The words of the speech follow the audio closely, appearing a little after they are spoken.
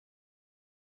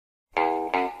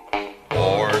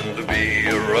me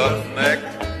a roughneck,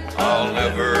 I'll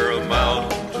never amount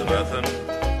to nothing.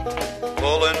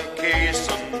 Pulling case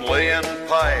and laying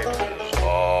pipe is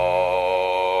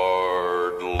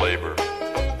hard labor.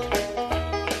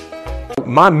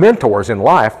 My mentors in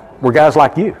life were guys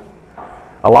like you.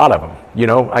 A lot of them. You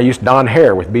know, I used Don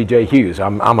Hare with B.J. Hughes.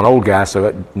 I'm an old guy,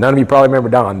 so none of you probably remember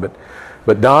Don,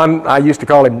 but Don, I used to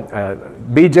call him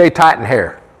B.J. Titan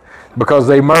Hare because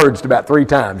they merged about 3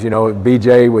 times. You know,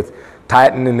 B.J. with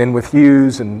Titan and then with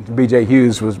Hughes, and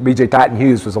B.J. Titan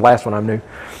Hughes was the last one I knew.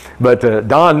 But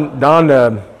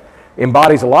Don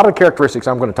embodies a lot of the characteristics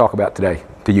I'm going to talk about today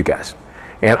to you guys.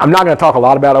 And I'm not going to talk a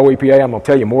lot about OEPA. I'm going to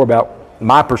tell you more about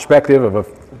my perspective of a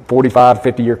 45,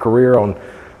 50-year career on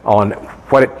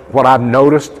what I've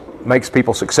noticed makes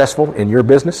people successful in your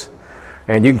business.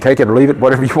 And you can take it or leave it,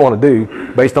 whatever you want to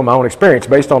do, based on my own experience,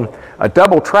 based on a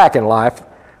double track in life.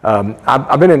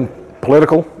 I've been in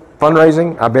political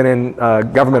fundraising, I've been in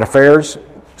government affairs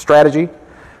strategy,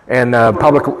 and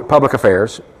public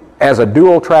affairs as a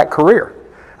dual track career.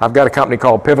 I've got a company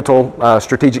called Pivotal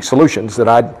Strategic Solutions that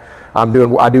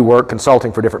I do work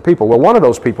consulting for different people. Well, one of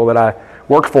those people that I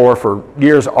worked for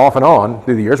years off and on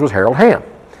through the years was Harold Hamm.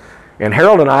 And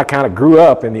Harold and I kind of grew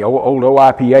up in the old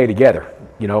OIPA together,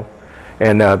 you know.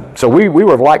 And so we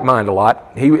were of like mind a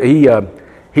lot.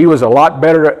 He was a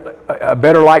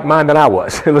better like mind than I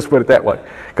was. Let's put it that way,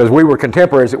 because we were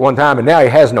contemporaries at one time, and now he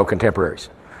has no contemporaries.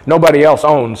 Nobody else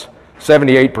owns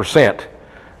 78%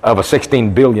 of a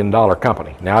 $16 billion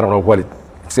company. Now I don't know what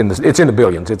it's in the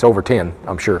billions. It's over 10,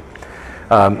 I'm sure.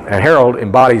 And Harold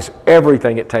embodies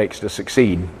everything it takes to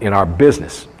succeed in our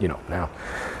business. You know, now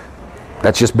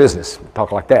that's just business.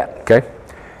 Talk like that, okay?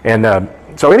 And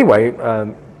so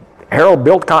anyway. Harold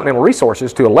built Continental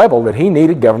Resources to a level that he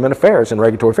needed government affairs and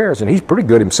regulatory affairs, and he's pretty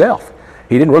good himself.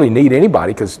 He didn't really need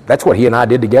anybody because that's what he and I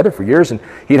did together for years, and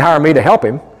he'd hire me to help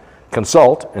him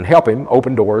consult and help him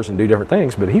open doors and do different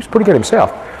things, but he's pretty good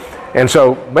himself. And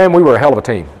so, man, we were a hell of a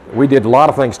team. We did a lot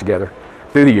of things together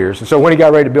through the years, and so when he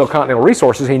got ready to build Continental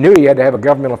Resources, he knew he had to have a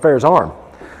government affairs arm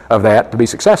of that to be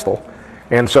successful.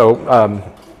 And so,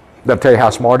 I'll tell you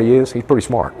how smart he is. He's pretty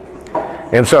smart.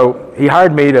 And so he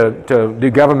hired me to do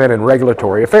government and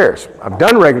regulatory affairs. I've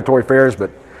done regulatory affairs, but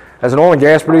as an oil and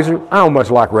gas producer, I don't much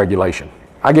like regulation.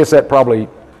 I guess that probably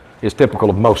is typical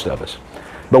of most of us.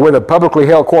 But with a publicly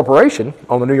held corporation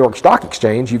on the New York Stock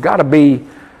Exchange, you've got to be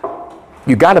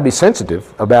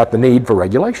sensitive about the need for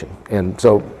regulation. And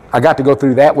so I got to go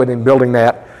through that with him, building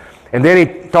that. And then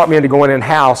he taught me into going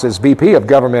in-house as VP of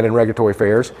Government and Regulatory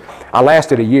Affairs. I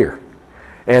lasted a year.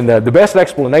 And the best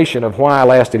explanation of why I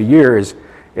lasted a year is,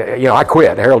 you know, I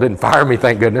quit. Harold didn't fire me,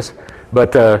 thank goodness.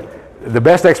 But the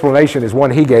best explanation is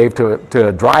one he gave to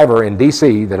a driver in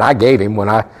D.C. that I gave him when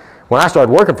I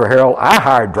started working for Harold. I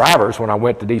hired drivers when I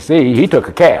went to D.C. He took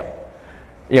a cab.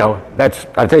 You know,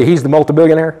 I tell you, he's the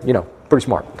multi-billionaire. You know, pretty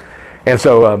smart. And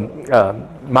so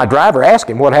my driver asked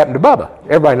him what happened to Bubba.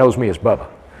 Everybody knows me as Bubba.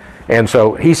 And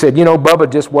so he said, you know,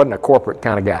 Bubba just wasn't a corporate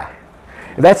kind of guy.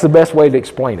 And that's the best way to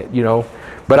explain it, you know.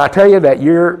 But I tell you, that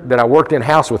year that I worked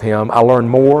in-house with him, I learned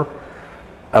more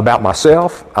about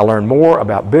myself, I learned more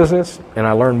about business, and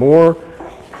I learned more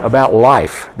about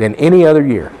life than any other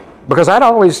year. Because I'd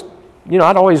always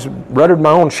ruddered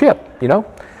my own ship, you know.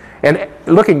 And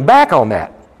looking back on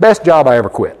that, best job I ever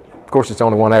quit. Of course, it's the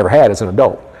only one I ever had as an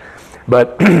adult.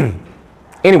 But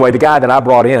anyway, the guy that I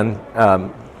brought in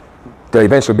to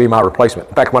eventually be my replacement.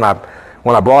 In fact, when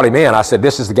I brought him in, I said,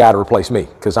 this is the guy to replace me,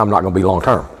 because I'm not going to be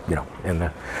long-term, you know.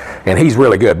 And he's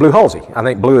really good. Blue Halsey. I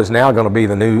think Blue is now going to be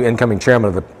the new incoming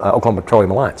chairman of the Oklahoma Petroleum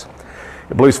Alliance.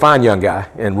 Blue's a fine young guy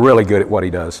and really good at what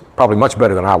he does. Probably much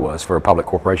better than I was for a public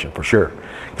corporation, for sure.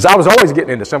 Because I was always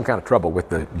getting into some kind of trouble with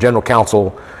the general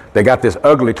counsel. They got this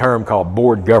ugly term called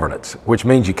board governance, which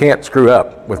means you can't screw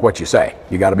up with what you say.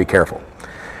 You got to be careful.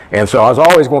 And so I was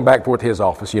always going back and forth to his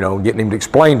office, you know, getting him to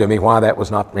explain to me why that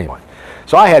was not, anyway.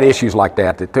 So I had issues like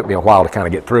that took me a while to kind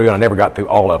of get through, and I never got through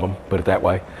all of them, put it that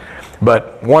way.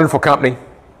 But wonderful company,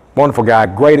 wonderful guy,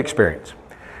 great experience.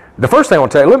 The first thing I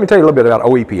want to tell you, let me tell you a little bit about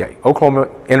OEPA, Oklahoma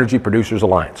Energy Producers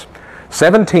Alliance.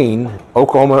 17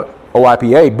 Oklahoma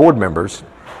OIPA board members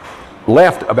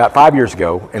left about 5 years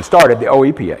ago and started the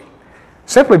OEPA,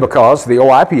 simply because the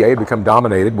OIPA had become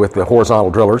dominated with the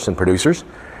horizontal drillers and producers,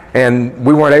 and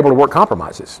we weren't able to work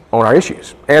compromises on our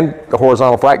issues. And the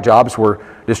horizontal frac jobs were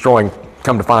destroying,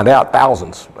 come to find out,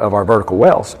 thousands of our vertical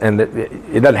wells. And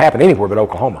it doesn't happen anywhere but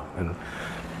Oklahoma. And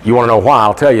you want to know why,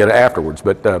 I'll tell you afterwards.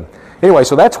 But anyway,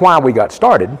 so that's why we got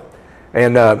started.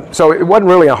 And so it wasn't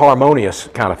really a harmonious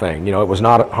kind of thing. You know, it was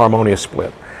not a harmonious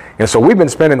split. And so we've been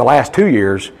spending the last 2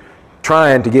 years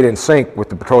trying to get in sync with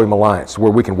the Petroleum Alliance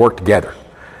where we can work together.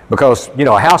 Because, you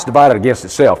know, a house divided against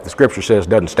itself, the Scripture says,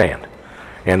 doesn't stand.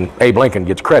 And Abe Lincoln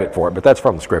gets credit for it, but that's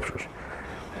from the Scriptures.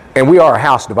 And we are a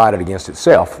house divided against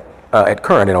itself at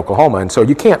current in Oklahoma. And so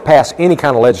you can't pass any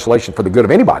kind of legislation for the good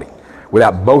of anybody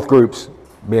without both groups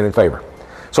being in favor.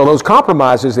 So those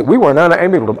compromises that we were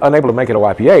unable to make at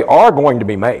OIPA are going to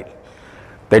be made.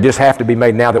 They just have to be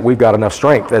made now that we've got enough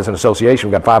strength as an association.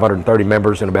 We've got 530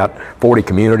 members in about 40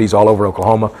 communities all over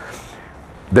Oklahoma.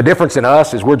 The difference in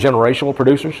us is we're generational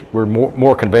producers. We're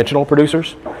more conventional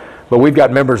producers. But we've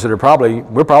got members that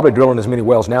we're probably drilling as many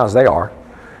wells now as they are.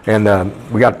 And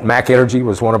we got Mac Energy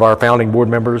was one of our founding board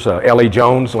members. L.E.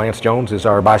 Jones, Lance Jones is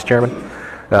our vice chairman.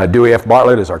 Dewey F.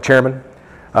 Bartlett is our chairman.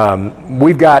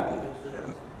 We've got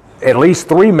at least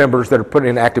 3 members that are putting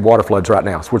in active water floods right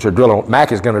now, which are drilling.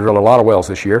 Mac is going to drill a lot of wells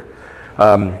this year.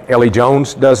 L.E.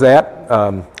 Jones does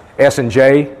that.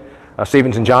 S&J,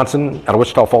 Stevens and Johnson out of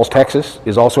Wichita Falls, Texas,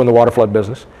 is also in the water flood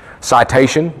business.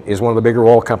 Citation is one of the bigger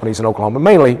oil companies in Oklahoma,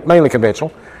 mainly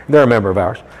conventional. They're a member of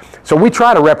ours. So we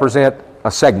try to represent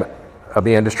a segment of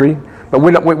the industry, but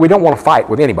we don't want to fight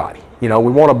with anybody. You know,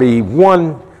 we want to be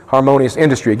one harmonious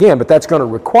industry again, but that's going to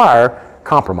require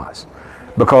compromise.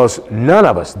 Because none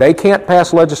of us, they can't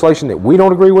pass legislation that we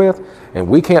don't agree with, and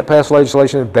we can't pass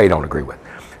legislation that they don't agree with.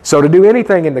 So to do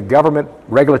anything in the government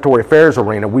regulatory affairs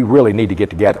arena, we really need to get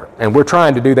together. And we're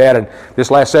trying to do that. And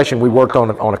this last session, we worked on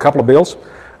a couple of bills.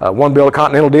 One bill that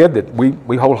Continental did that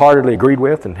we wholeheartedly agreed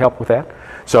with and helped with that.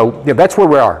 So yeah, that's where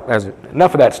we are.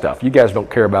 Enough of that stuff. You guys don't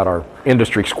care about our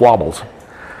industry squabbles.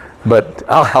 But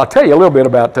I'll tell you a little bit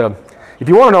about, if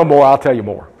you want to know more, I'll tell you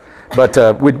more.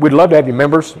 But we'd love to have you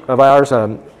members of ours.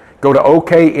 Go to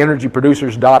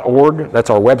okenergyproducers.org. That's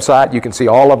our website. You can see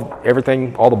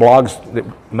everything, all the blogs that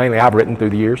mainly I've written through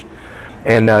the years.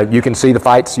 And you can see the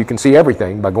fights. You can see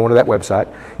everything by going to that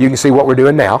website. You can see what we're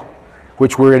doing now,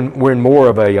 which we're in more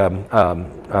of a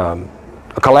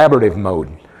collaborative mode,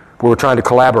 where we're trying to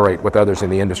collaborate with others in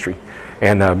the industry.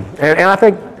 And I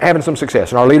think having some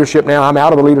success. In our leadership now, I'm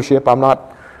out of the leadership.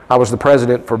 I was the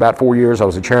president for about 4 years. I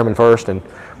was the chairman first. And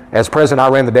as president, I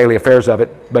ran the daily affairs of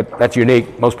it, but that's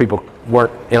unique. Most people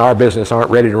in our business aren't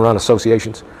ready to run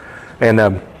associations. And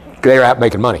they're out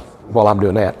making money while I'm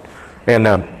doing that. And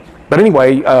but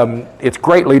anyway, it's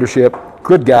great leadership,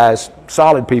 good guys,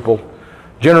 solid people,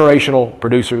 generational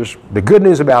producers. The good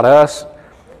news about us,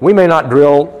 we may not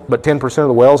drill but 10% of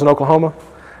the wells in Oklahoma,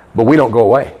 but we don't go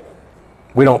away.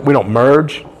 We don't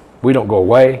merge. We don't go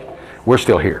away. We're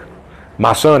still here.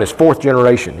 My son is 4th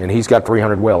generation, and he's got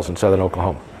 300 wells in southern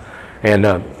Oklahoma. And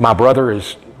my brother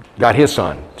has got his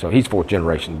son, so he's 4th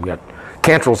generation. We got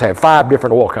Cantrell's have 5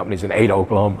 different oil companies in Ada,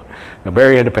 Oklahoma. They're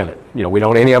very independent. You know, we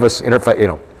don't any of us interface. You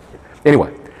know,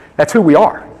 anyway, that's who we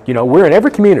are. You know, we're in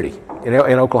every community in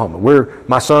Oklahoma.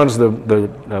 My son's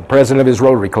the president of his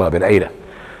Rotary Club in Ada.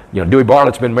 You know, Dewey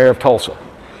Bartlett's been mayor of Tulsa,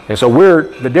 and so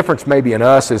the difference maybe in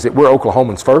us is that we're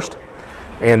Oklahomans first,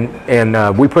 and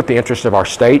we put the interests of our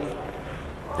state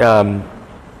on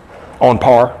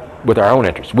par with our own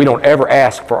interests. We don't ever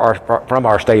ask from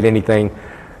our state anything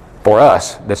for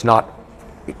us that's not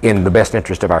in the best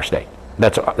interest of our state.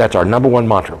 That's our number one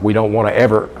mantra. We don't want to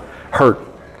ever hurt.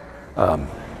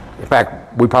 In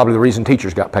fact, we're probably the reason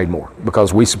teachers got paid more,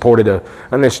 because we supported an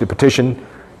initiative petition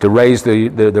to raise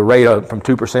the rate from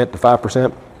 2% to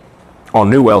 5% on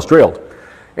new wells drilled.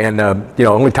 And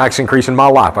only tax increase in my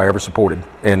life I ever supported.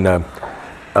 And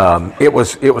it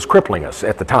was crippling us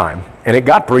at the time. And it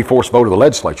got 3/4 vote of the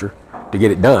legislature to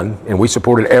get it done. And we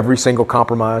supported every single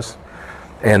compromise.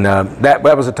 And that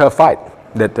was a tough fight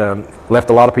that left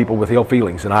a lot of people with ill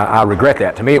feelings. And I regret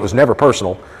that. To me, it was never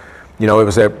personal. You know, it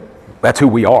was that's who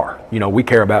we are. You know, we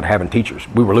care about having teachers.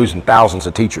 We were losing thousands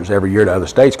of teachers every year to other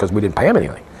states because we didn't pay them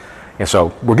anything. And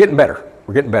so we're getting better.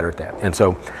 We're getting better at that. And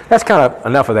so that's kind of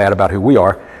enough of that about who we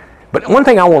are. But one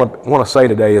thing I want to say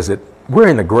today is that we're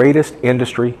in the greatest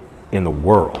industry in the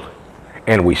world.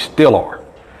 And we still are.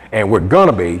 And we're going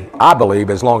to be, I believe,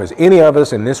 as long as any of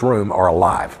us in this room are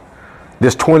alive.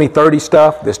 This 2030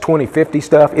 stuff, this 2050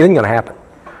 stuff, it ain't going to happen.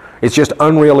 It's just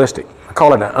unrealistic. I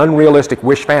call it an unrealistic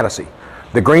wish fantasy.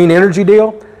 The green energy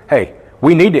deal, hey,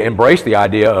 we need to embrace the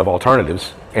idea of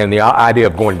alternatives and the idea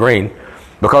of going green,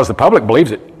 because the public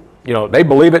believes it. You know, they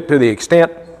believe it to the extent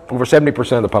over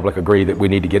 70% of the public agree that we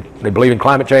need to they believe in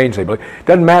climate change. It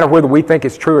doesn't matter whether we think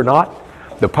it's true or not,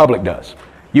 the public does.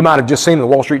 You might have just seen in the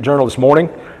Wall Street Journal this morning,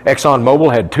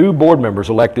 ExxonMobil had 2 board members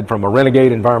elected from a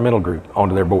renegade environmental group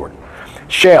onto their board.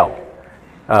 Shell,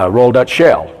 Royal Dutch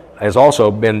Shell, has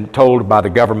also been told by the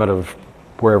government of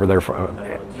wherever they're from.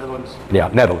 Netherlands. Yeah,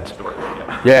 Netherlands.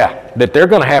 Yeah, that they're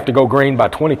going to have to go green by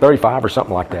 2035 or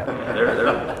something like that.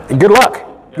 And good luck.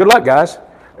 Good luck, guys.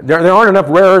 there aren't enough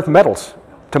rare earth metals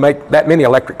to make that many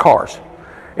electric cars.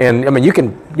 And I mean, you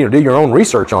can do your own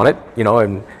research on it,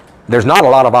 and there's not a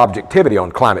lot of objectivity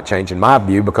on climate change in my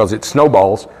view because it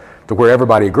snowballs to where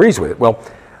everybody agrees with it. Well,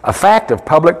 a fact of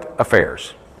public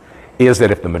affairs is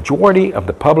that if the majority of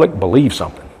the public believes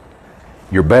something,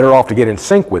 you're better off to get in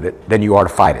sync with it than you are to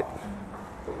fight it.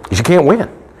 Because you can't win.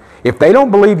 If they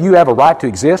don't believe you have a right to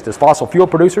exist as fossil fuel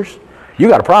producers, you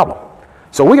got a problem.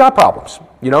 So we got problems.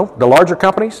 The larger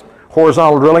companies,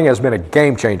 horizontal drilling has been a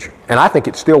game changer, and I think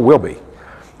it still will be.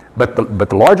 But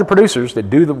the larger producers that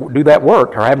do that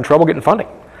work are having trouble getting funding.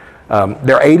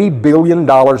 They're $80 billion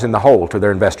in the hole to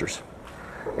their investors.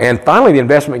 And finally, the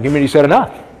investment community said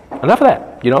enough of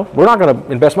that. We're not going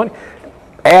to invest money.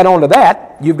 Add on to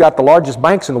that, you've got the largest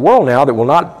banks in the world now that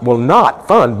will not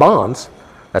fund bonds.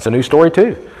 That's a new story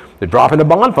too. They're dropping the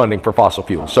bond funding for fossil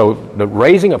fuels. So the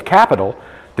raising of capital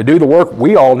to do the work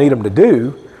we all need them to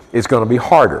do is going to be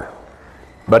harder.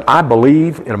 But I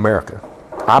believe in America.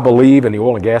 I believe in the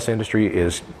oil and gas industry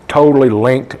is totally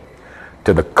linked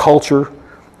to the culture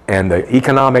and the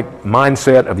economic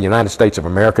mindset of the United States of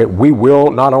America. We will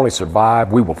not only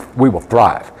survive, we will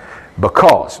thrive.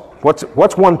 Because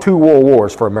what's won 2 world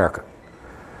wars for America?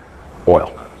 Oil.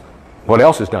 What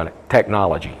else has done it?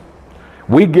 Technology.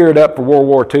 We geared up for World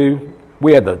War II.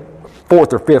 We had the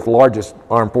 4th or 5th largest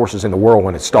armed forces in the world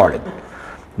when it started.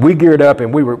 We geared up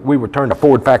and we were turned a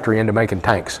Ford factory into making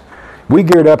tanks. We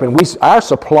geared up and our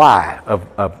supply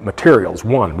of materials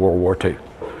won World War II.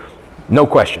 No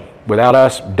question. Without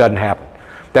us, doesn't happen.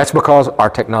 That's because our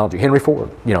technology. Henry Ford,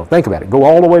 think about it. Go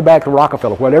all the way back to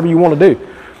Rockefeller, whatever you want to do.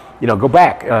 Go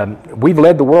back. We've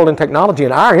led the world in technology,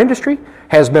 and our industry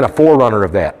has been a forerunner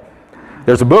of that.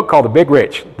 There's a book called The Big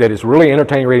Rich that is really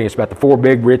entertaining reading. It's about the 4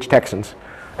 big rich Texans.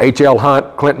 H.L.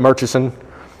 Hunt, Clinton Murchison,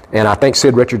 and I think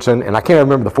Sid Richardson, and I can't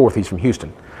remember the 4th, he's from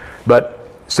Houston. But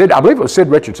I believe it was Sid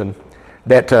Richardson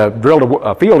that drilled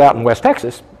a field out in West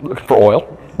Texas looking for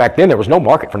oil. Back then there was no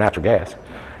market for natural gas.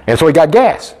 And so he got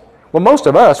gas. Well, most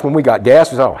of us, when we got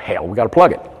gas, we said, oh, hell, we got to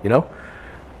plug it,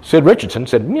 Sid Richardson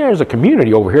said, there's a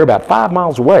community over here about 5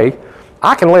 miles away.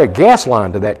 I can lay a gas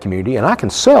line to that community, and I can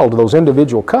sell to those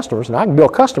individual customers, and I can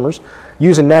build customers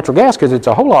using natural gas because it's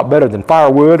a whole lot better than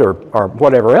firewood or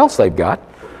whatever else they've got.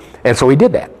 And so he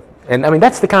did that. And I mean,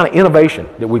 that's the kind of innovation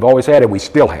that we've always had and we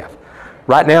still have.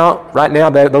 Right now,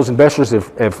 those investors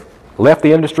have left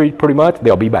the industry pretty much.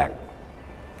 They'll be back.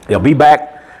 They'll be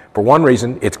back for one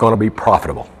reason: it's going to be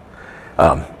profitable.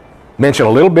 Mention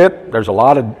a little bit. There's a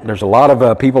lot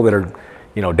of people that are,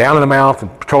 down in the mouth.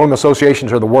 And petroleum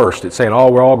associations are the worst at saying,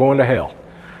 "Oh, we're all going to hell."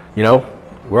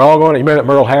 We're all going to. You remember that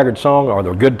Merle Haggard song? "Are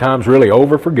the good times really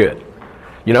over for good?"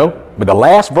 But the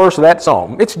last verse of that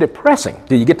song, it's depressing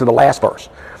till you get to the last verse.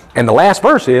 And the last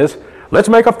verse is, "Let's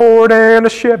make a Ford and a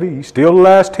Chevy still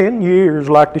last 10 years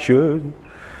like they should.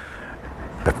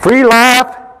 The free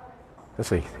life," let's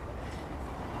see,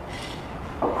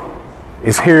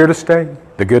 "is here to stay.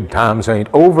 The good times ain't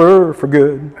over for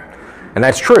good." And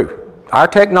that's true. Our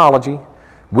technology,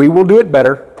 we will do it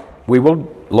better. We will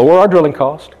lower our drilling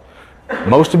cost.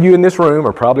 Most of you in this room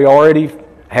are probably already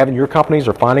having your companies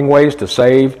are finding ways to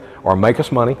save or make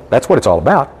us money. That's what it's all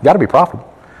about. You've got to be profitable.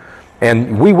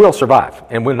 And we will survive.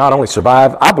 And we'll not only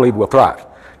survive, I believe we'll thrive.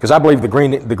 Because I believe the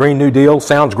Green New Deal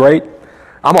sounds great.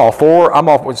 I'm all for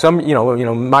some,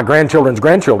 my grandchildren's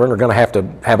grandchildren are going to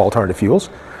have alternative fuels.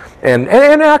 And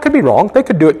I could be wrong. They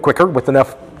could do it quicker with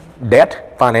enough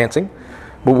debt financing.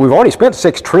 But we've already spent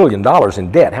 $6 trillion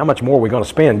in debt. How much more are we going to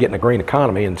spend getting a green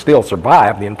economy and still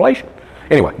survive the inflation?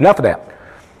 Anyway, enough of that.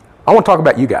 I want to talk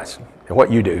about you guys and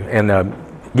what you do and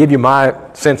give you my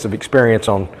sense of experience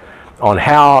on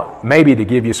how maybe to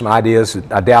give you some ideas.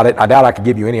 I doubt it. I doubt I could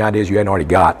give you any ideas you hadn't already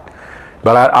got.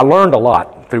 But I learned a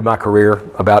lot through my career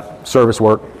about service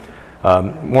work.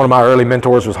 One of my early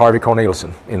mentors was Harvey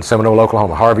Cornelison in Seminole,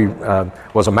 Oklahoma. Harvey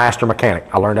was a master mechanic.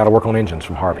 I learned how to work on engines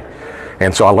from Harvey.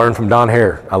 And so I learned from Don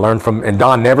Hare. And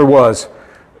Don never was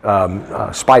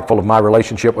spiteful of my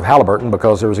relationship with Halliburton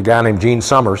because there was a guy named Gene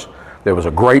Summers that was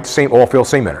a great oil field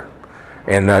cementer.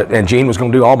 And Gene was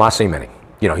going to do all my cementing.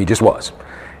 He just was.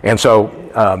 And so,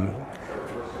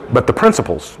 but the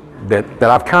principles that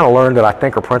I've kind of learned that I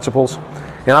think are principles,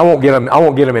 and I won't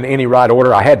get them in any right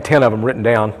order. I had 10 of them written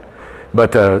down,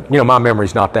 but my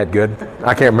memory's not that good.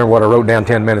 I can't remember what I wrote down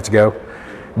 10 minutes ago.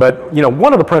 But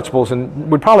one of the principles, and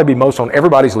would probably be most on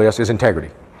everybody's list, is integrity.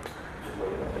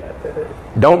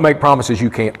 Don't make promises you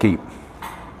can't keep.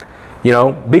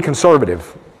 Be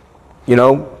conservative.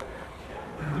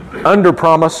 Under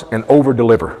promise and over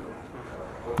deliver.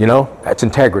 That's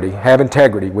integrity. Have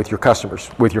integrity with your customers.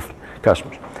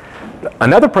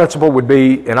 Another principle would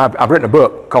be, and I've written a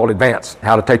book called Advance,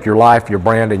 How to Take Your Life, Your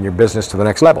Brand, and Your Business to the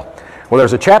Next Level. Well,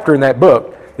 there's a chapter in that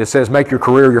book that says make your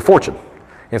career your fortune.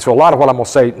 And so a lot of what I'm going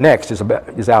to say next is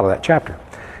out of that chapter.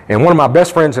 And one of my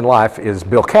best friends in life is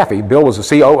Bill Caffey. Bill was the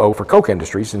COO for Koch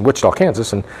Industries in Wichita,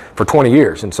 Kansas, and for 20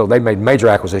 years. And so they made major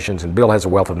acquisitions, and Bill has a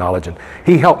wealth of knowledge. And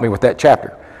he helped me with that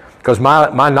chapter because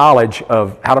my knowledge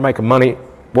of how to make money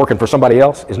working for somebody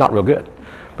else is not real good.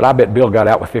 But I bet Bill got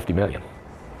out with $50 million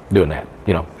doing that,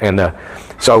 you know. And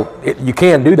so you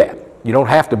can do that. You don't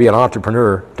have to be an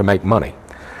entrepreneur to make money.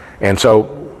 And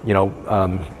so, you know,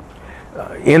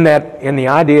 in the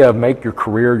idea of make your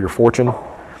career your fortune,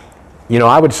 you know,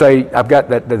 I would say I've got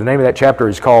that. The name of that chapter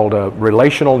is called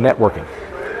Relational Networking.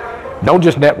 Don't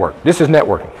just network. This is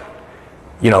networking.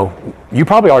 You know, you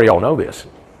probably already all know this.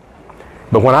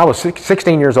 But when I was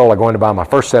 16 years old, I went to buy my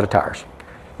first set of tires.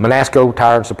 Manasco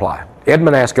Tire and Supply. Ed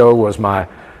Manasco was my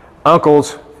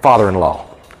uncle's father-in-law.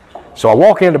 So I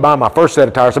walk in to buy my first set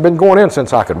of tires. I've been going in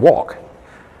since I could walk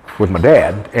with my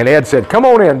dad. And Ed said, come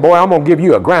on in, boy, I'm going to give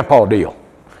you a grandpa deal.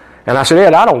 And I said,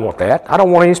 Ed, I don't want that. I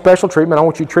don't want any special treatment. I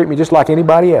want you to treat me just like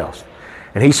anybody else.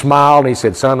 And he smiled and he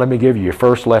said, son, let me give you your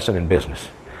first lesson in business.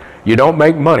 You don't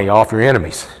make money off your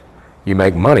enemies. You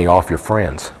make money off your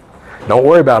friends. Don't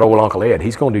worry about old Uncle Ed.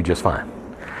 He's going to do just fine.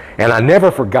 And I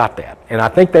never forgot that. And I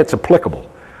think that's applicable,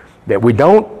 that we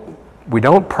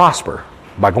don't prosper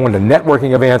by going to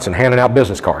networking events and handing out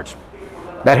business cards.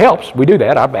 That helps. We do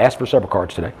that. I've asked for several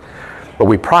cards today. But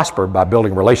we prosper by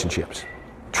building relationships,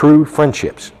 true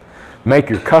friendships.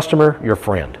 Make your customer your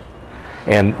friend.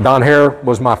 And Don Hare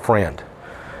was my friend.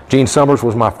 Gene Summers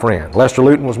was my friend. Lester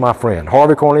Luton was my friend.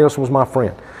 Harvey Cornelius was my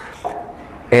friend.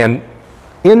 And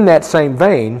in that same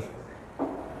vein,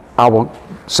 I will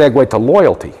segue to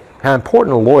loyalty. How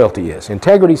important loyalty is.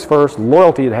 Integrity's first,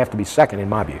 loyalty would have to be second in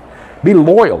my view. Be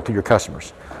loyal to your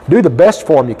customers. Do the best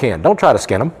for them you can. Don't try to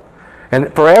skin them.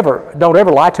 And don't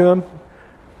ever lie to them.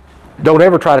 Don't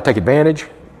ever try to take advantage.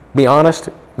 Be honest.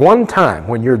 One time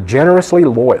when you're generously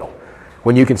loyal,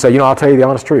 when you can say, you know, I'll tell you the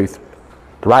honest truth,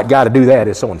 the right guy to do that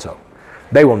is so-and-so.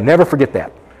 They will never forget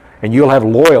that. And you'll have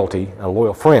loyalty, a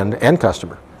loyal friend and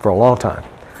customer for a long time.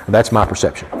 And that's my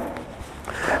perception.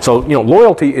 So, you know,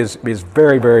 loyalty is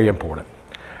very, very important.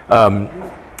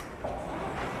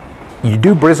 You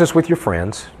do business with your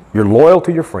friends. You're loyal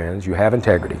to your friends. You have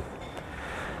integrity.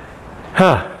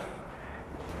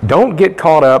 Don't get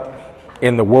caught up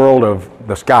in the world of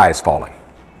the sky is falling,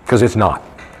 because it's not.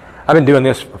 I've been doing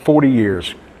this for 40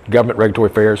 years, government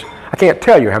regulatory affairs. I can't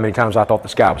tell you how many times I thought the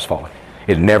sky was falling.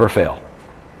 It never fell.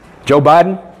 Joe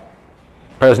Biden,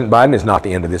 President Biden, is not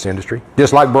the end of this industry.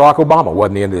 Just like Barack Obama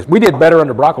wasn't the end of this. We did better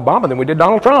under Barack Obama than we did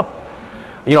Donald Trump.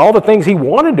 You know, all the things he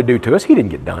wanted to do to us, he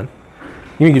didn't get done.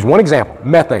 You can use one example,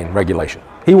 methane regulation.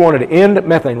 He wanted to end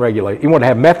methane regulation. He wanted to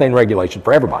have methane regulation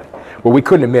for everybody, where we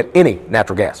couldn't emit any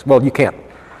natural gas. Well, you can't.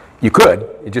 You could.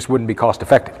 It just wouldn't be cost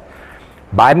effective.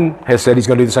 Biden has said he's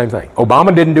going to do the same thing.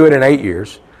 Obama didn't do it in 8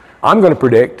 years. I'm going to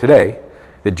predict today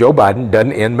that Joe Biden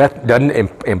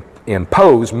doesn't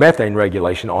impose methane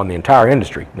regulation on the entire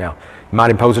industry. Now, he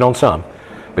might impose it on some,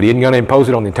 but he isn't going to impose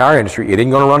it on the entire industry. It isn't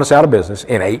going to run us out of business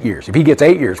in 8 years. If he gets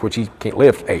 8 years, which he can't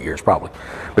live 8 years probably,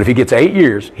 but if he gets 8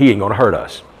 years, he ain't going to hurt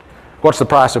us. What's the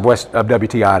price of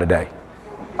WTI today?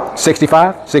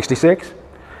 65? 66?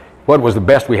 What was the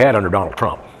best we had under Donald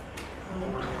Trump?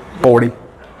 40?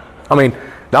 I mean,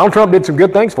 Donald Trump did some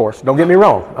good things for us. Don't get me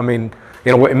wrong. I mean,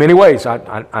 in many ways,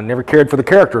 I never cared for the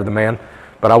character of the man,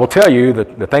 but I will tell you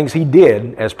that the things he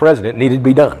did as president needed to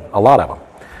be done, a lot of them.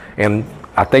 And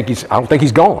I don't think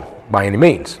he's gone by any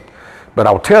means. But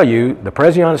I will tell you, the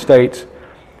President of the United States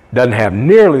doesn't have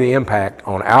nearly the impact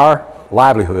on our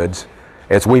livelihoods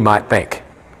as we might think.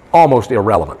 Almost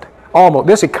irrelevant. Almost.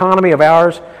 This economy of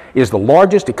ours is the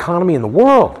largest economy in the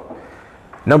world.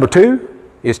 Number 2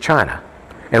 is China.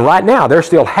 And right now, they're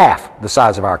still half the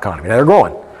size of our economy. Now, they're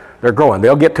growing. They're growing.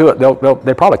 They'll get to it.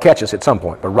 They'll probably catch us at some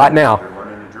point. But right now,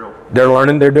 they're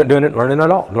learning. They're doing it. Learning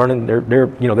it all. Learning.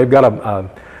 They've got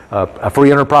a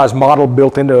free enterprise model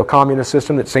built into a communist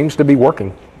system that seems to be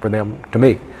working for them, to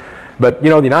me. But the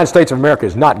United States of America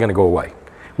is not going to go away.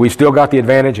 We've still got the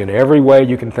advantage in every way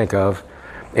you can think of,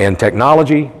 and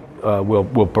technology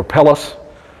will propel us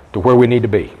to where we need to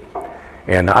be.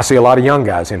 And I see a lot of young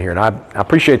guys in here, and I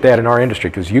appreciate that in our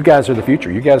industry, because you guys are the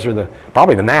future. You guys are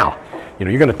probably the now.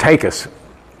 You're going to take us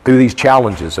through these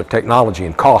challenges of technology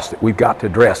and cost that we've got to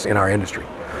address in our industry.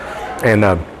 And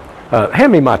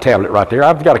hand me my tablet right there.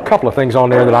 I've got a couple of things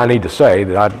on there that I need to say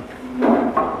that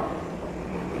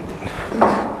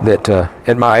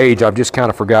at my age I've just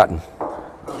kind of forgotten.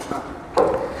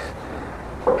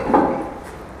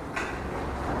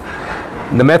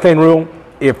 The methane rule,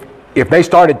 if they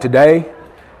started today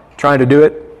trying to do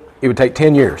it, it would take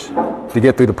 10 years to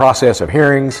get through the process of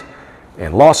hearings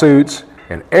and lawsuits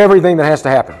and everything that has to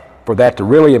happen for that to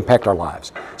really impact our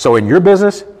lives. So in your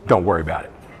business, don't worry about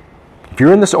it. If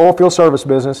you're in this oil field service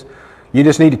business, you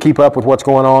just need to keep up with what's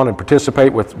going on and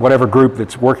participate with whatever group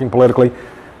that's working politically.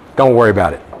 Don't worry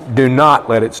about it. Do not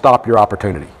let it stop your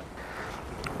opportunity.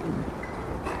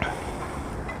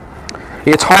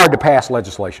 It's hard to pass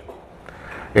legislation.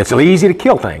 It's easy to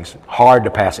kill things, hard to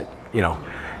pass it.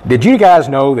 Did you guys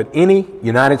know that any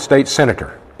United States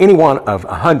senator, any one of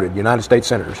 100 United States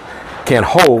senators, can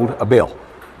hold a bill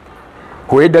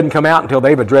where it doesn't come out until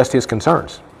they've addressed his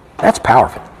concerns? That's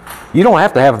powerful. You don't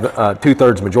have to have a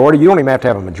two-thirds majority. You don't even have to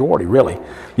have a majority, really.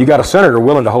 You got a senator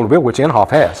willing to hold a bill, which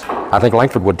Inhofe has. I think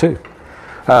Langford would too.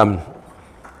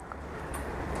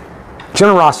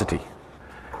 Generosity.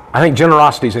 I think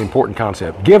generosity is an important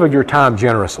concept. Give of your time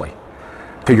generously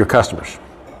to your customers.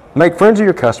 Make friends of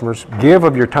your customers. Give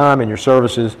of your time and your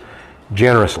services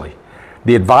generously.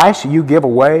 The advice you give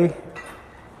away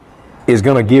is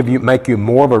going to make you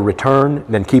more of a return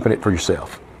than keeping it for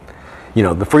yourself.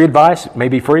 The free advice may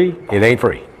be free. It ain't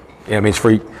free. It's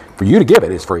free for you to give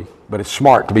it. It's free, but it's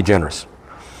smart to be generous.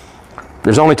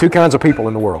 There's only two kinds of people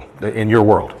in the world, in your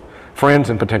world: friends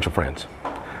and potential friends.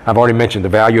 I've already mentioned the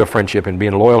value of friendship and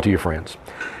being loyal to your friends.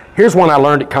 Here's one I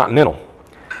learned at Continental.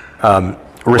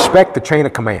 Respect the chain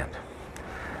of command.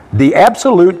 The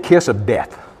absolute kiss of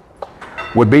death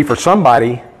would be for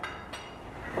somebody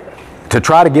to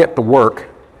try to get the work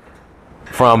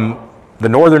from the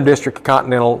Northern District of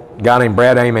Continental. A guy named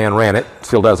Brad Aman ran it,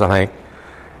 still does, I think,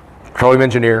 petroleum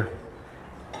engineer.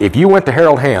 If you went to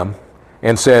Harold Hamm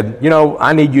and said,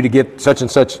 I need you to get such and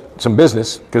such some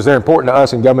business because they're important to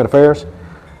us in government affairs,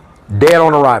 dead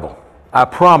on arrival. I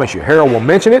promise you, Harold will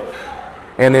mention it,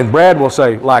 and then Brad will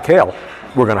say, like hell,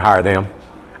 we're going to hire them.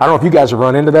 I don't know if you guys have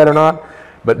run into that or not,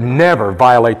 but never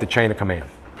violate the chain of command.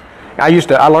 I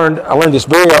learned this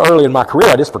very early in my career.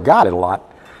 I just forgot it a lot.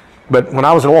 But when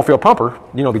I was an oil field pumper,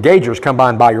 the gaugers come by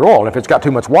and buy your oil. And if it's got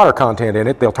too much water content in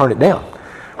it, they'll turn it down.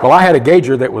 Well, I had a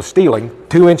gauger that was stealing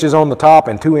 2 inches on the top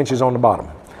and 2 inches on the bottom.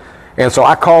 And so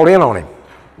I called in on him.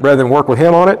 Rather than work with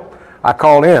him on it, I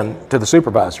called in to the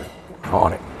supervisor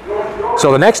on it.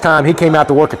 So the next time he came out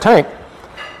to work a tank,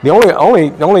 the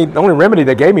only remedy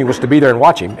they gave me was to be there and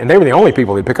watch him. And they were the only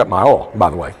people that pick up my oil, by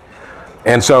the way.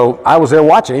 And so I was there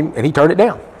watching him, and he turned it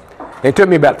down. And it took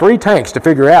me about 3 tanks to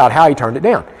figure out how he turned it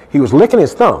down. He was licking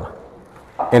his thumb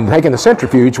and taking the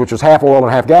centrifuge, which was half oil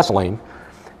and half gasoline,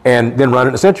 and then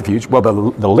running the centrifuge. Well,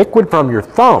 the liquid from your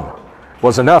thumb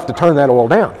was enough to turn that oil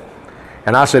down.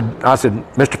 And I said,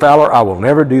 Mr. Fowler, I will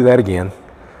never do that again.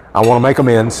 I want to make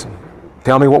amends.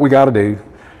 Tell me what we got to do.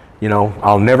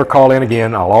 I'll never call in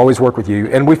again. I'll always work with you.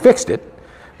 And we fixed it,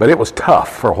 but it was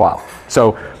tough for a while.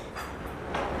 So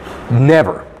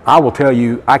never. I will tell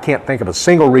you, I can't think of a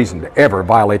single reason to ever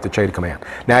violate the chain of command.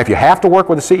 Now, if you have to work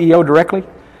with the CEO directly,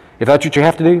 if that's what you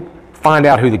have to do, find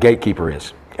out who the gatekeeper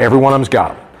is. Every one of them's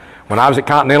got them. When I was at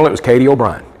Continental, it was Katie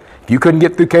O'Brien. If you couldn't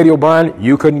get through Katie O'Brien,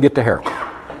 you couldn't get to Harold.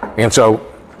 And so,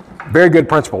 very good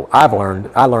principle I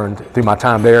learned through my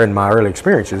time there and my early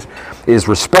experiences is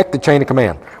respect the chain of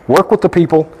command. Work with the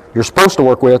people you're supposed to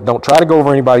work with. Don't try to go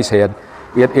over anybody's head.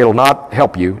 It'll not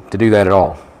help you to do that at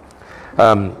all.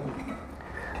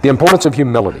 The importance of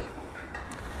humility.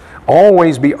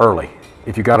 Always be early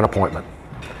if you got an appointment.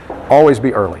 Always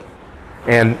be early.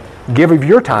 And give of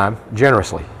your time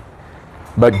generously.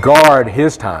 But guard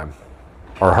his time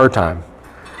or her time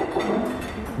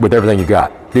with everything you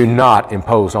got. Do not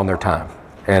impose on their time.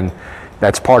 And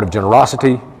that's part of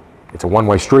generosity. It's a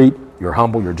one-way street. You're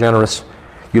humble, you're generous.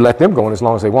 You let them go in as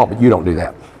long as they want, but you don't do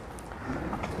that.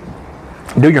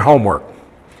 Do your homework.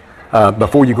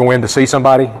 Before you go in to see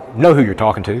somebody, know who you're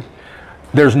talking to.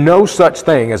 There's no such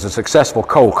thing as a successful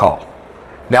cold call.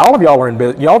 Now, all of y'all are in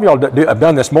business. All of y'all have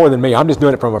done this more than me. I'm just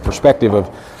doing it from a perspective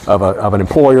of an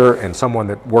employer and someone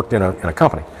that worked in a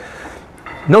company.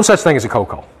 No such thing as a cold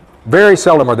call. Very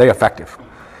seldom are they effective.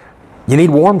 You need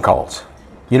warm calls.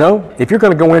 If you're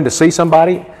going to go in to see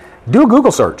somebody, do a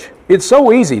Google search. It's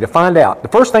so easy to find out. The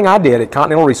first thing I did at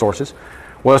Continental Resources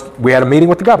was we had a meeting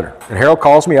with the governor. And Harold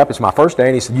calls me up. It's my first day,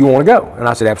 and he said, you want to go? And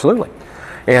I said, absolutely.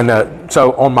 And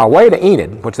so on my way to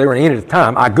Enid, which they were in Enid at the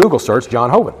time, I Google searched John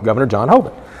Hoeven, Governor John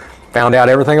Hoeven. Found out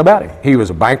everything about him. He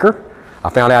was a banker. I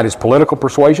found out his political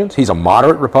persuasions. He's a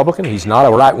moderate Republican. He's not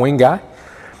a right-wing guy.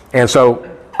 And so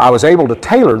I was able to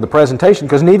tailor the presentation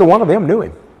because neither one of them knew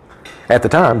him at the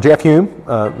time. Jeff Hume,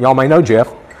 y'all may know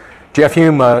Jeff. Jeff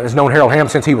Hume has known Harold Hamm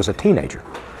since he was a teenager.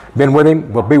 Been with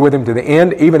him, will be with him to the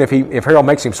end, even if Harold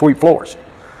makes him sweep floors.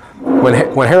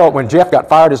 When Jeff got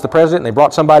fired as the president and they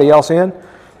brought somebody else in,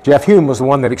 Jeff Hume was the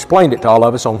one that explained it to all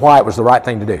of us on why it was the right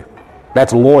thing to do.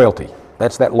 That's loyalty.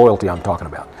 That's that loyalty I'm talking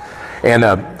about. And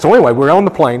so anyway, we're on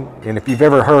the plane, and if you've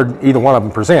ever heard either one of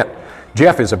them present,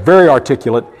 Jeff is a very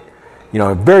articulate,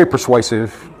 very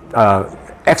persuasive,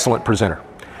 excellent presenter.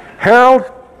 Harold,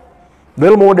 a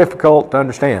little more difficult to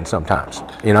understand sometimes,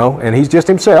 and he's just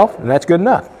himself, and that's good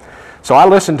enough. So I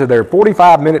listened to their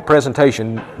 45-minute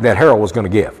presentation that Harold was going to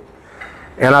give.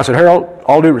 And I said, Harold,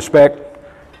 all due respect,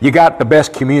 you got the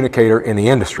best communicator in the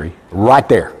industry right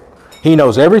there. He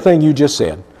knows everything you just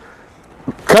said.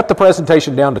 Cut the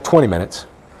presentation down to 20 minutes.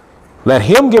 Let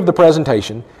him give the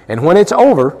presentation, and when it's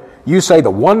over, you say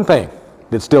the one thing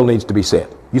that still needs to be said.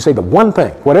 You say the one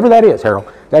thing, whatever that is,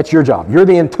 Harold, that's your job. You're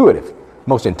the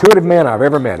most intuitive man I've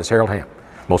ever met is Harold Hamm.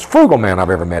 Most frugal man I've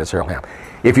ever met is Harold Hamm.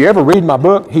 If you ever read my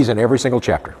book, he's in every single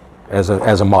chapter as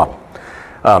a model.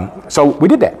 So we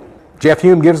did that. Jeff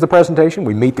Hume gives the presentation.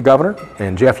 We meet the governor,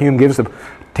 and Jeff Hume gives the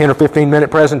 10 or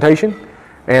 15-minute presentation.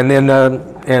 And then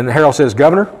and Harold says,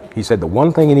 Governor, he said the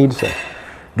one thing you need to say.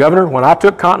 Governor, when I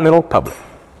took Continental public,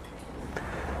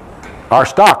 our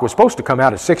stock was supposed to come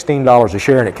out at $16 a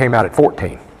share, and it came out at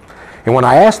 $14. And when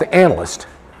I asked the analyst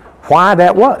why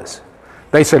that was,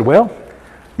 they said, well,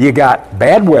 you got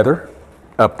bad weather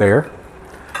up there,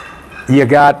 you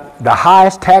got the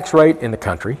highest tax rate in the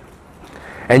country,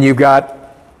 and you've got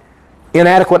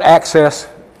inadequate access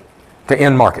to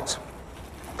end markets.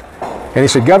 And he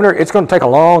said, Governor, it's going to take a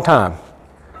long time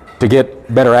to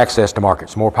get better access to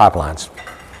markets, more pipelines.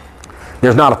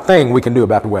 There's not a thing we can do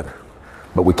about the weather,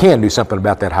 but we can do something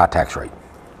about that high tax rate.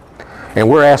 And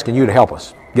we're asking you to help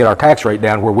us get our tax rate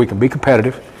down where we can be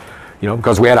competitive,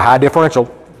 because we had a high differential,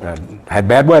 had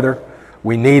bad weather.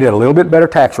 We needed a little bit better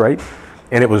tax rate.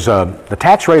 And it was, the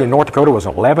tax rate in North Dakota was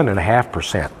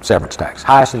 11.5% severance tax,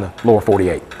 highest in the lower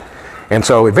 48. And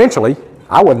so eventually,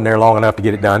 I wasn't there long enough to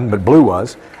get it done, but Blue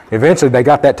was. Eventually, they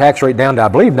got that tax rate down to, I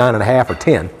believe, 9.5 or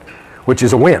 10, which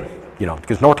is a win,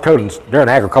 because North Dakotans, they're an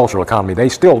agricultural economy. They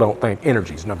still don't think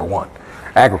energy is number one.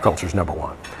 Agriculture's number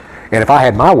one. And if I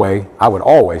had my way, I would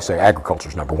always say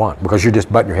agriculture's number one, because you're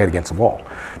just butting your head against the wall,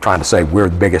 trying to say we're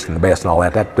the biggest and the best and all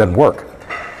that. That doesn't work.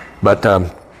 But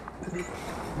that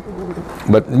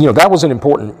was an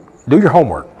important, do your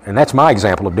homework. And that's my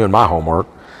example of doing my homework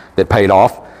that paid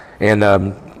off. And,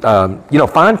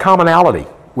 find commonality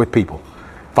with people.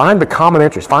 Find the common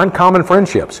interests. Find common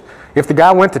friendships. If the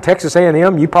guy went to Texas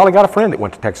A&M, you probably got a friend that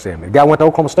went to Texas A&M. If the guy went to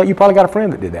Oklahoma State, you probably got a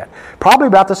friend that did that. Probably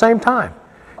about the same time.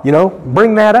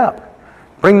 Bring that up.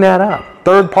 Bring that up.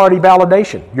 Third-party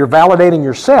validation. You're validating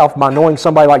yourself by knowing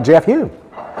somebody like Jeff Hume.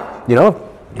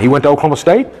 He went to Oklahoma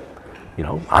State.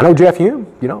 I know Jeff Hume.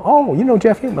 Oh, you know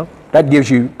Jeff Hume. Well, that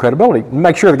gives you credibility.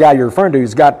 Make sure the guy you're referring to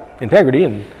has got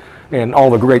integrity and all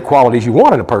the great qualities you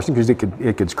want in a person, because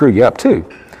it could screw you up too.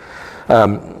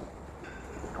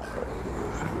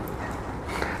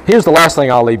 Here's the last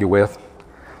thing I'll leave you with.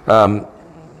 Two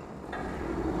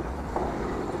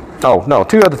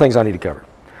other things I need to cover.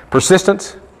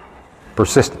 Persistence.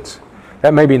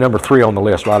 That may be number 3 on the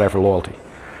list right after loyalty.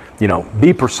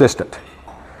 Be persistent.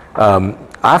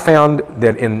 I found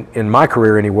that in my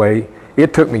career anyway,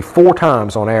 it took me 4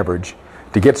 times on average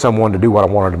to get someone to do what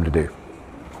I wanted them to do.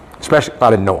 Especially if I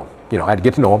didn't know them. I had to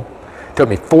get to know them. It took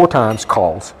me 4 times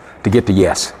calls to get to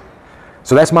yes.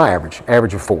 So that's my average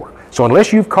of 4. So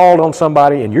unless you've called on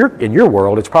somebody in your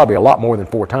world, it's probably a lot more than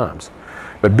 4 times.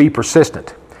 But be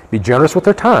persistent. Be generous with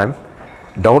their time.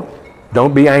 Don't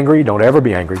be angry. Don't ever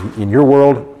be angry. In your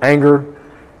world, anger,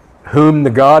 whom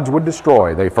the gods would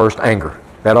destroy, they first anger.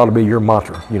 That ought to be your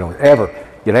mantra. Ever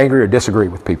get angry or disagree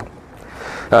with people.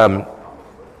 But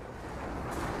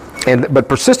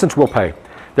persistence will pay.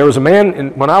 There was a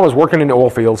man, when I was working in the oil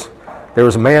fields, there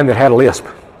was a man that had a lisp.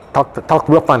 Talked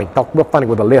real funny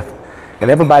with a lisp.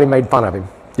 And everybody made fun of him.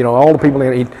 All the people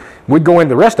in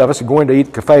the rest of us would go in to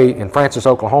eat cafe in Francis,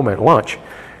 Oklahoma at lunch.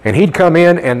 And he'd come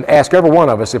in and ask every one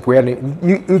of us if we had any,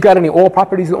 you got any oil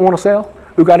properties that want to sell?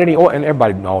 Who got any oil? And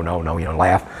everybody, no,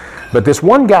 laugh. But this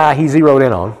one guy he zeroed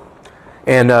in on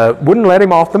and wouldn't let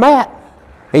him off the mat.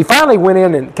 And he finally went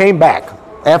in and came back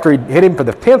after he'd hit him for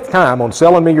the 10th time on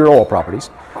selling me your oil properties.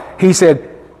 He said,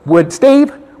 would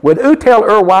you tell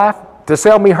your wife to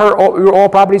sell me your oil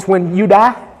properties when you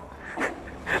die?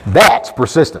 That's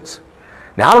persistence.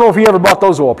 Now, I don't know if he ever bought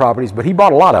those oil properties, but he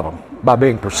bought a lot of them by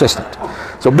being persistent.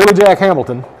 So Billy Jack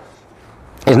Hamilton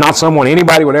is not someone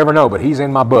anybody would ever know, but he's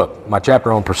in my book, my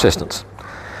chapter on persistence.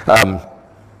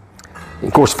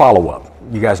 Of course, follow-up.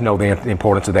 You guys know the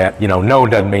importance of that. No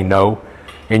doesn't mean no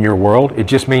in your world. It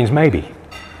just means maybe.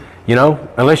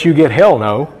 Unless you get hell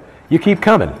no, you keep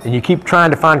coming, and you keep trying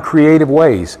to find creative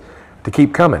ways to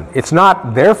keep coming. It's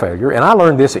not their failure, and I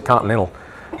learned this at Continental,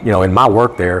 in my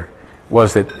work there,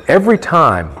 was that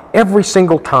every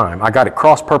single time I got at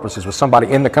cross purposes with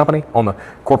somebody in the company, on the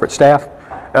corporate staff,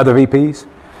 other VPs,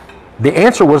 the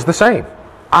answer was the same.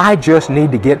 I just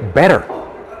need to get better.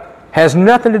 Has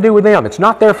nothing to do with them. It's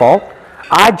not their fault.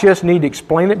 I just need to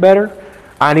explain it better.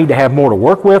 I need to have more to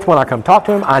work with when I come talk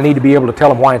to them. I need to be able to tell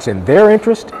them why it's in their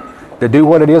interest to do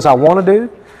what it is I want to do.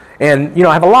 And,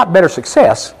 I have a lot better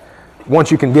success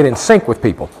once you can get in sync with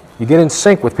people. You get in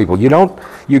sync with people. You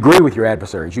agree with your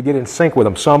adversaries. You get in sync with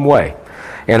them some way.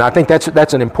 And I think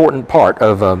that's an important part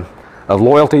of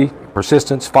loyalty,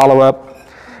 persistence, follow-up.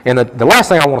 And the last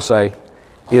thing I want to say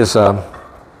is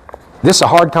this is a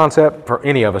hard concept for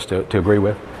any of us to agree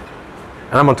with.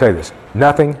 And I'm going to tell you this.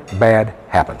 Nothing bad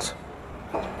happens.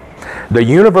 The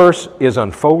universe is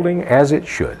unfolding as it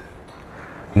should.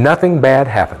 Nothing bad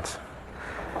happens.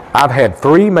 I've had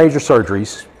 3 major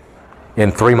surgeries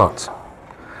in 3 months.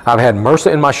 I've had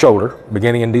MRSA in my shoulder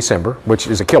beginning in December, which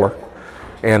is a killer,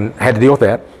 and had to deal with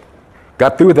that.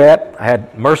 Got through that. I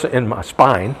had MRSA in my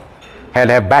spine. Had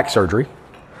to have back surgery.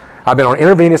 I've been on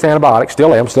intravenous antibiotics,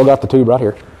 still am, still got the tube right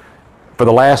here,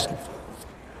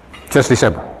 since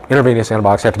December. Intravenous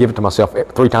antibiotics, I have to give it to myself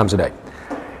 3 times a day.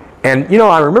 And,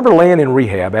 I remember laying in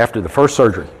rehab after the first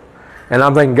surgery, and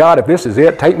I'm thinking, God, if this is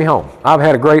it, take me home. I've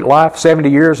had a great life. 70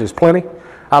 years is plenty.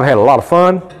 I've had a lot of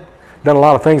fun, done a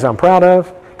lot of things I'm proud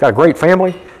of, got a great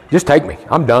family. Just take me.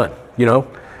 I'm done,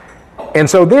 And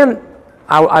so then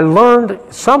I learned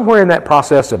somewhere in that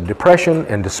process of depression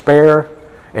and despair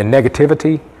and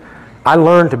negativity, I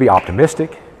learned to be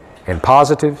optimistic and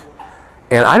positive.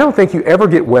 And I don't think you ever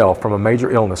get well from a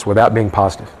major illness without being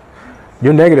positive.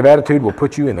 Your negative attitude will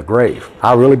put you in the grave.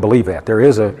 I really believe that. There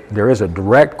is a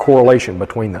direct correlation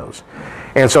between those.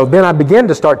 And so then I began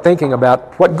to start thinking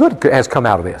about what good has come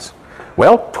out of this.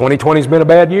 Well, 2020's been a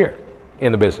bad year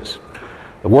in the business.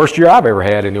 The worst year I've ever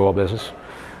had in the oil business.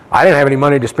 I didn't have any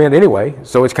money to spend anyway,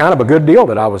 so it's kind of a good deal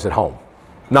that I was at home,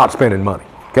 not spending money,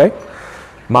 okay?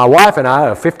 My wife and I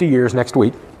have 50 years next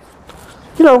week.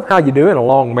 You know how you do in a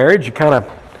long marriage. You kind of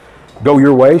go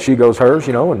your way, she goes hers,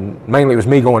 and mainly it was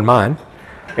me going mine.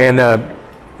 And,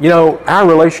 our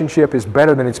relationship is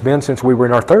better than it's been since we were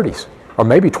in our 30s, or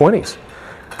maybe 20s,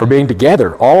 for being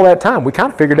together all that time. We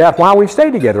kind of figured out why we've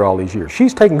stayed together all these years.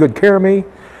 She's taking good care of me.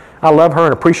 I love her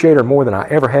and appreciate her more than I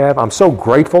ever have. I'm so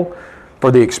grateful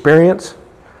for the experience.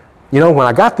 When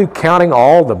I got through counting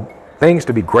all the things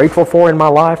to be grateful for in my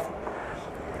life,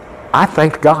 I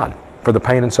thanked God for the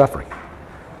pain and suffering.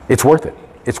 It's worth it.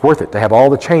 It's worth it to have all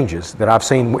the changes that I've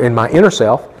seen in my inner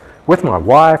self, with my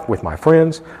wife, with my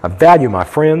friends. I value my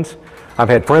friends. I've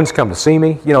had friends come to see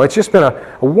me. It's just been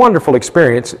a wonderful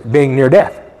experience being near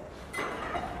death.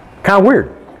 Kind of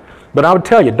weird. But I would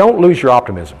tell you, don't lose your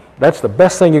optimism. That's the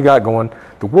best thing you got going.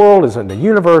 The world is in the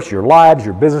universe, your lives,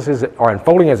 your businesses are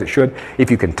unfolding as it should.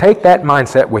 If you can take that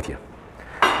mindset with you,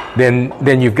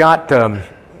 then you've got an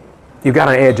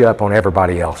edge up on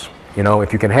everybody else.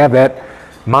 If you can have that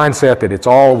mindset that it's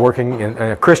all working, and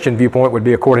a Christian viewpoint would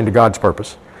be according to God's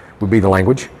purpose, would be the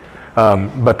language.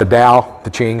 But the Tao Te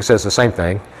Ching says the same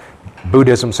thing.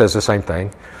 Buddhism says the same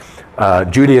thing.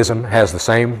 Judaism has the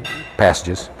same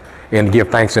passages. And give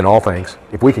thanks in all things.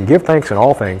 If we can give thanks in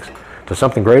all things to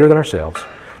something greater than ourselves,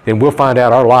 then we'll find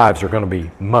out our lives are going to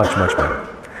be much, much better.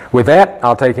 With that,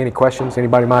 I'll take any questions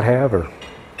anybody might have or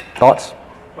thoughts.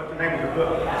 What's the name of the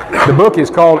book? The book is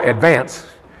called Advance.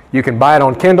 You can buy it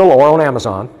on Kindle or on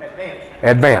Amazon.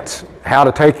 Advance. How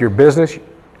to take your business,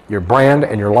 your brand,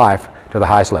 and your life to the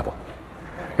highest level.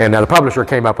 And now the publisher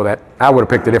came up with that. I would have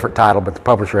picked a different title, but the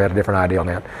publisher had a different idea on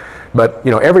that. But,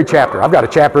 every chapter, I've got a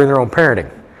chapter in there on parenting.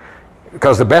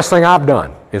 Because the best thing I've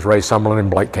done is raise Summerlin and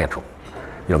Blake Cantrell.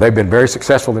 They've been very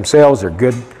successful themselves. They're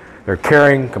good. They're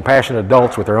caring, compassionate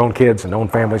adults with their own kids and own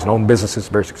families and own businesses,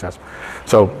 very successful.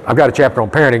 So I've got a chapter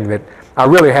on parenting that I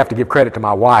really have to give credit to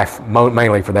my wife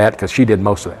mainly for that, because she did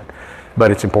most of that. But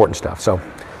it's important stuff. So,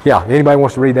 yeah, anybody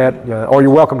wants to read that, or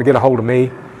you're welcome to get a hold of me.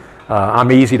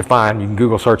 I'm easy to find. You can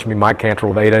Google search me, Mike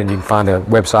Cantrell of Ada, and you can find a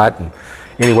website and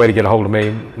any way to get a hold of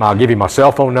me. I'll give you my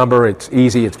cell phone number. It's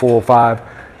easy. It's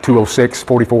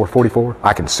 405-206-4444.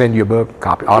 I can send you a book,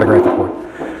 copy, autograph it for you.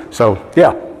 So,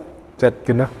 yeah. Is that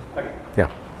good enough? Okay. Yeah.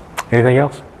 Anything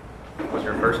else? Was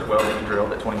your first well that you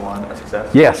drilled at 21 a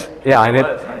success? Yes. Yeah,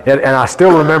 and I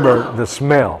still remember the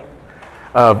smell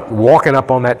of walking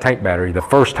up on that tank battery the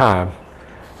first time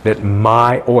that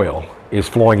my oil is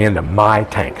flowing into my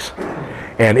tanks.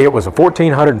 And it was a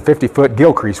 1,450-foot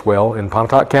Gilcrease well in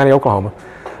Pontotoc County, Oklahoma,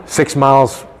 6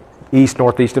 miles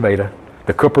northeast of Ada,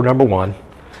 the Cooper #1.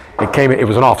 It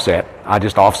was an offset. I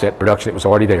just offset production. It was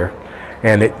already there.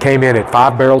 And it came in at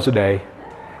 5 barrels a day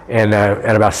and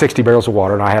about 60 barrels of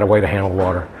water, and I had a way to handle the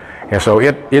water. And so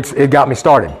it got me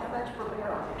started.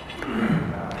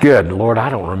 Good Lord, I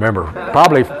don't remember.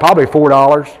 Probably $4,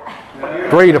 $3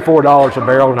 to $4 a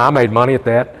barrel, and I made money at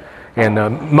that. And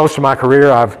most of my career,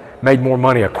 I've made more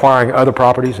money acquiring other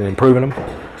properties and improving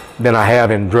them than I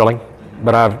have in drilling.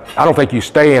 But I don't think you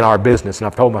stay in our business, and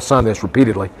I've told my son this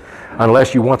repeatedly,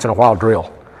 unless you once in a while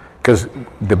drill. Because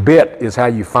the bit is how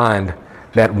you find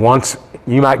that once,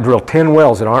 you might drill 10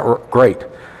 wells that aren't great,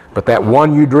 but that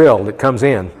one you drill that comes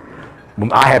in,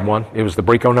 I had one, it was the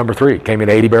Brico number 3, it came in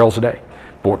 80 barrels a day,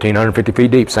 1,450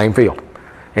 feet deep, same field.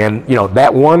 And you know,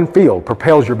 that one field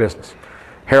propels your business.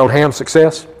 Harold Hamm's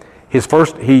success, his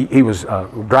first, he was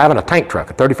driving a tank truck,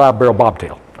 a 35 barrel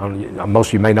bobtail. Most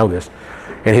of you may know this.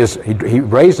 And he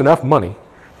raised enough money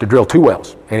to drill 2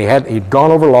 wells. And he'd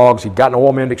gone over logs, he'd gotten an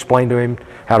oilman to explain to him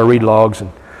how to read logs,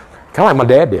 and kind of like my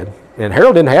dad did. And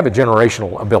Harold didn't have a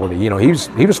generational ability. You know, he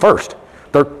was first,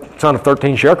 son of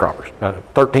 13 sharecroppers,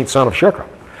 13th son of sharecropper.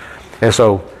 And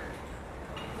so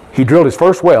he drilled his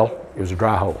first well, it was a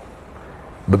dry hole.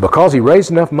 But because he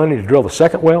raised enough money to drill the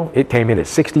second well, it came in at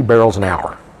 60 barrels an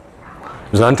hour.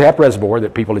 It was an untapped reservoir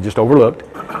that people had just overlooked,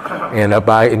 and up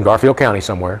in Garfield County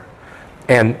somewhere.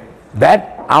 And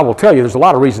that, I will tell you, there's a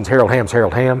lot of reasons Harold Hamm's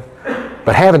Harold Hamm,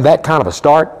 but having that kind of a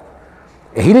start,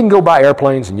 he didn't go buy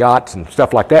airplanes and yachts and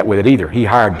stuff like that with it either. He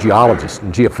hired geologists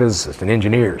and geophysicists and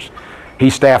engineers. He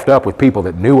staffed up with people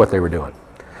that knew what they were doing.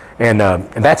 And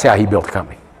that's how he built the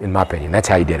company, in my opinion. That's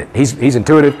how he did it. He's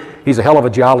intuitive. He's a hell of a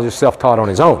geologist, self-taught on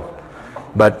his own.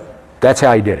 But that's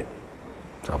how he did it.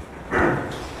 So,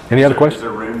 any other questions? Is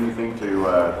there room, you think,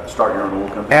 to start your own oil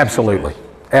company? Absolutely.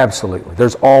 Absolutely.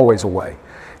 There's always a way.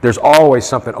 There's always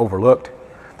something overlooked.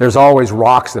 There's always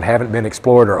rocks that haven't been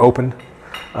explored or opened.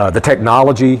 The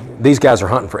technology, these guys are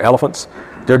hunting for elephants.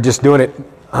 They're just doing it,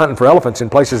 hunting for elephants in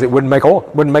places that wouldn't make oil,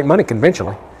 wouldn't make money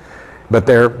conventionally.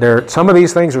 But some of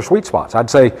these things are sweet spots. I'd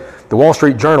say the Wall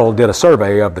Street Journal did a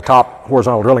survey of the top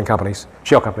horizontal drilling companies,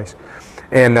 shale companies,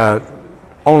 and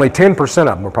only 10%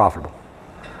 of them were profitable.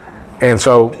 And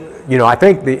so, you know, I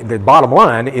think the bottom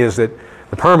line is that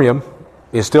the Permian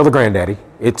is still the granddaddy.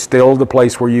 It's still the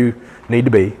place where you need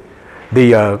to be.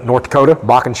 The North Dakota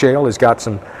Bakken Shale has got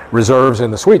some reserves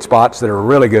in the sweet spots that are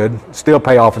really good, still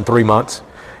pay off in 3 months.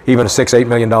 Even a $6-8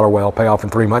 million well pay off in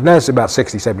 3 months. That's about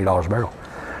 $60-70 a barrel.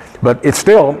 But it's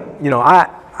still, you know,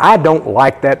 I don't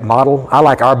like that model. I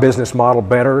like our business model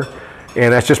better,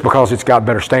 and that's just because it's got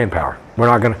better staying power. We're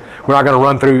not going to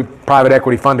run through private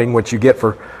equity funding, which you get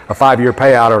for a 5-year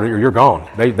payout, or you're gone.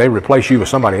 They replace you with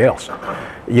somebody else.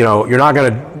 You know, you're not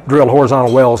going to drill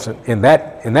horizontal wells in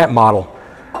that model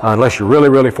unless you're really,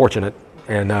 really fortunate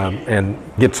and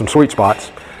get some sweet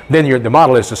spots. Then the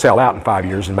model is to sell out in 5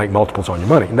 years and make multiples on your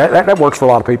money. And that works for a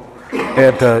lot of people.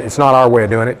 It's not our way of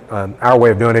doing it. Our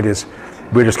way of doing it is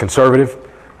we're just conservative.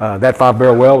 That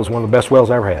 5-barrel well was one of the best wells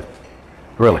I ever had.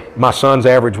 Really. My son's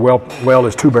average well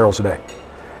is 2 barrels a day,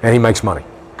 and he makes money.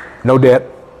 No debt,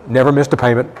 never missed a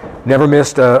payment, never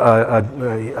missed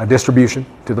a distribution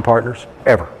to the partners,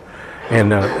 ever.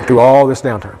 And through all this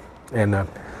downturn. And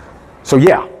so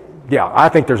yeah, I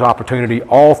think there's opportunity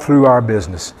all through our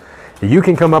business. If you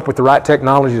can come up with the right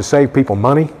technology to save people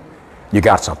money, you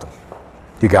got something.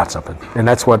 You got something. And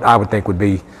that's what I would think would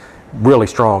be really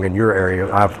strong in your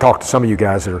area. I've talked to some of you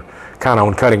guys that are kind of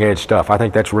on cutting edge stuff. I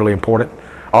think that's really important.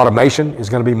 Automation is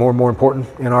going to be more and more important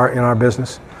in our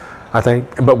business, I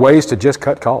think. But ways to just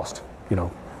cut cost. You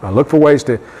know, look for ways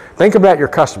to think about your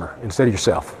customer instead of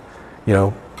yourself. You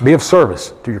know, be of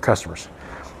service to your customers,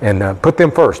 and put them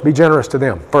first. Be generous to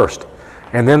them first,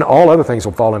 and then all other things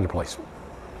will fall into place.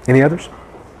 Any others?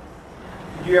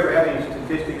 Did you ever have any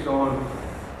statistics on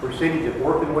percentage of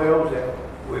orphan wells that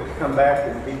would come back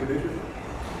and be producers?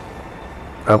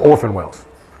 Orphan wells.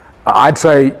 I'd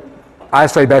say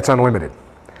that's unlimited.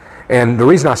 And the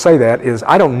reason I say that is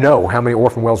I don't know how many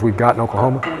orphan wells we've got in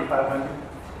Oklahoma. 2,500?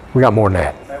 We got more than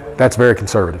that. That's very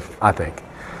conservative, I think.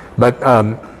 But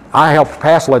I helped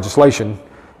pass legislation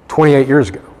 28 years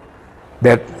ago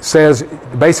that says,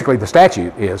 basically the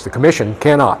statute is the commission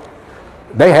cannot.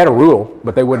 They had a rule,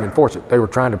 but they wouldn't enforce it. They were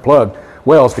trying to plug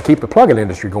wells to keep the plugging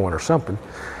industry going or something.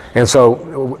 And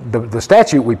so the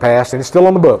statute we passed, and it's still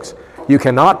on the books, you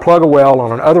cannot plug a well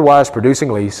on an otherwise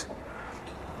producing lease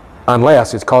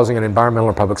unless it's causing an environmental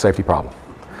or public safety problem.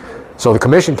 So the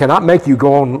commission cannot make you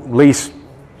go on lease,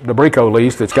 the Brico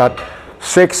lease that's got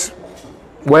 6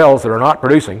 wells that are not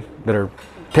producing, that are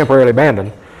temporarily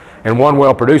abandoned, and 1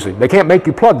 well producing. They can't make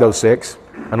you plug those 6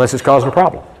 unless it's causing a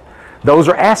problem. Those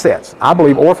are assets. I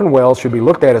believe orphan wells should be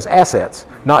looked at as assets,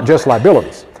 not just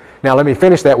liabilities. Now, let me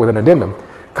finish that with an addendum.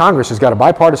 Congress has got a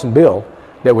bipartisan bill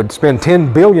that would spend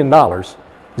 $10 billion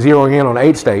zeroing in on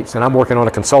 8 states, and I'm working on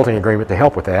a consulting agreement to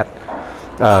help with that.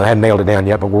 I haven't nailed it down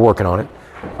yet, but we're working on it.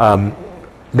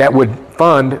 That would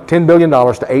fund $10 billion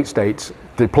to 8 states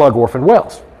to plug orphan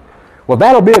wells. Well,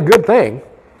 that'll be a good thing,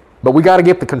 but we got to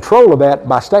get the control of that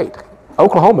by state.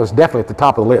 Oklahoma is definitely at the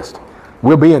top of the list.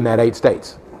 We'll be in that 8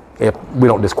 states if we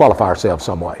don't disqualify ourselves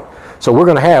some way. So we're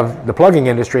going to have the plugging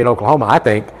industry in Oklahoma, I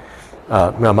think.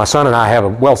 My son and I have a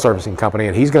well servicing company,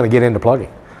 and he's going to get into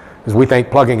plugging because we think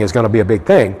plugging is going to be a big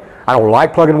thing. I don't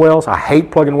like plugging wells. I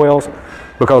hate plugging wells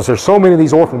because there's so many of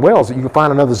these orphan wells that you can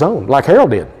find another zone, like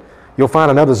Harold did. You'll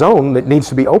find another zone that needs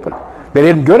to be open. That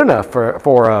isn't good enough for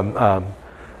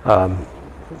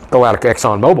go out of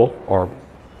ExxonMobil or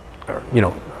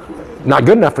not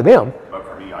good enough for them.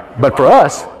 But for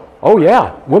us, oh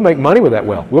yeah, we'll make money with that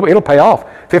well. It'll pay off.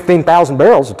 15,000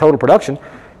 barrels of total production.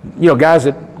 Guys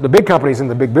at the big companies in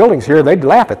the big buildings here, they'd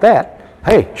laugh at that.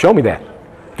 Hey, show me that.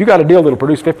 If you got a deal that'll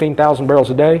produce 15,000 barrels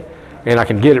a day and I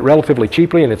can get it relatively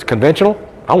cheaply and it's conventional,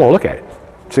 I want to look at it.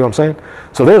 See what I'm saying?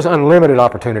 So there's unlimited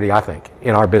opportunity, I think,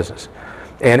 in our business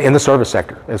and in the service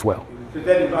sector as well. Does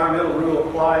that environmental rule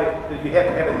apply? Does you have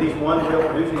to have at least one well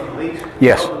producing on the lease?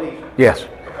 Yes. Yes.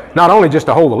 Okay. Not only just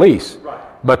to hold the lease, right,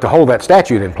 but to hold that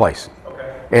statute in place.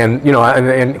 Okay. And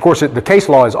and of course the case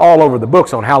law is all over the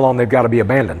books on how long they've got to be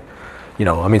abandoned.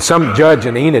 Some judge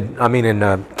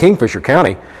in Kingfisher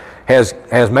County has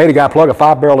made a guy plug a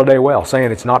 5 barrel a day well,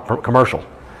 saying it's not commercial.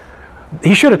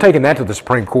 He should have taken that to the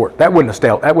Supreme Court. That wouldn't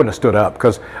have stood up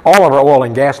because all of our oil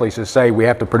and gas leases say we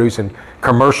have to produce in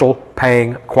commercial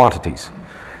paying quantities.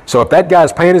 So if that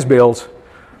guy's paying his bills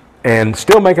and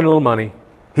still making a little money,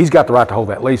 he's got the right to hold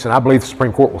that lease, and I believe the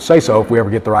Supreme Court will say so if we ever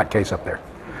get the right case up there.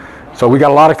 So we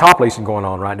got a lot of top leasing going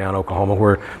on right now in Oklahoma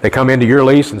where they come into your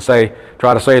lease and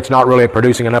try to say it's not really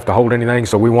producing enough to hold anything,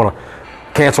 so we want to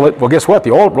cancel it. Well, guess what?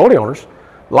 The royalty owners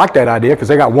like that idea because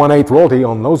they got 1/8 royalty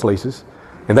on those leases.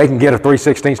 And they can get a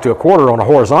 3/16 to a quarter on a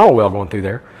horizontal well going through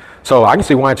there. So I can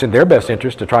see why it's in their best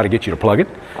interest to try to get you to plug it.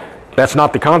 That's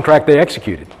not the contract they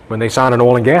executed when they signed an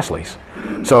oil and gas lease.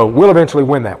 So we'll eventually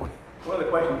win that one. One other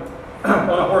question. On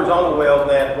a horizontal well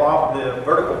that robbed the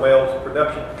vertical well's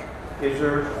production,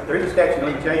 there is a statute of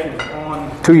limitations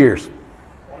on 2 years.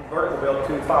 On vertical well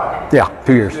 2 to 5? Yeah,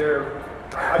 2 years.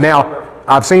 Now,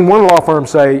 I've seen one law firm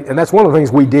say, and that's one of the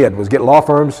things we did, was get law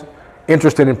firms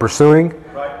interested in pursuing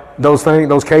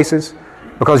those cases,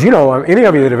 because any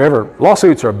of you that have ever,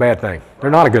 lawsuits are a bad thing. They're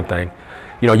not a good thing.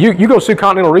 You go sue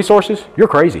Continental Resources, you're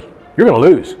crazy. You're going to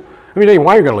lose. Let me tell you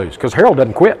why you're going to lose. Because Harold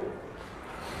doesn't quit.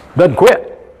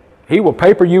 He will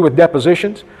paper you with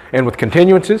depositions and with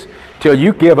continuances till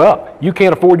you give up. You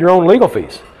can't afford your own legal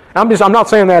fees. I'm not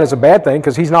saying that as a bad thing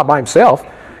because he's not by himself.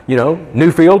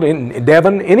 Newfield, in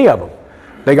Devon, any of them.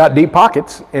 They got deep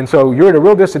pockets, and so you're at a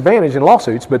real disadvantage in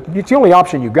lawsuits, but it's the only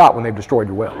option you've got when they've destroyed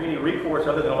your well. Is there any recourse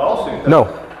other than a lawsuit? No.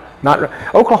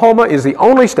 Oklahoma is the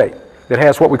only state that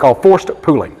has what we call forced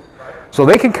pooling. So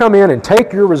they can come in and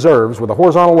take your reserves with a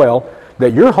horizontal well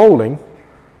that you're holding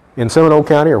in Seminole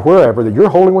County or wherever that you're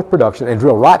holding with production and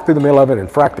drill right through the middle of it and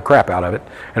frack the crap out of it,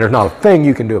 and there's not a thing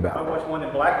you can do about it. I watched one in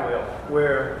Blackwell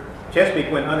where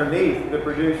Chesapeake went underneath the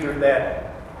producer that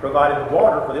provided the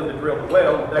water for them to drill the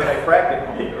well. They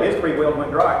fracked it. His 3 wells went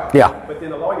dry. Yeah. But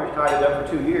then the lawyers tied it up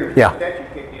for 2 years. Yeah. The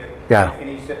statute kicked in. Yeah. And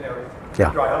he's sitting there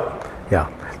Yeah. dry hose. Yeah.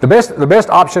 The best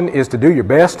option is to do your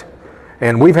best.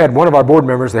 And we've had one of our board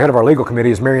members, the head of our legal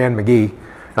committee is Mary Ann McGee.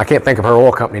 I can't think of her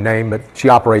oil company name, but she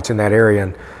operates in that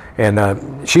area.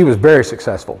 And she was very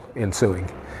successful in suing.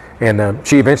 And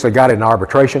she eventually got it in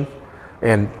arbitration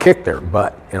and kicked their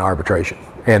butt in arbitration.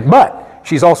 But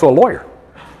she's also a lawyer.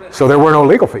 So there were no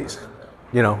legal fees.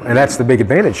 And that's the big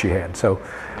advantage she had. So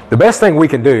the best thing we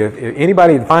can do, if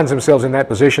anybody finds themselves in that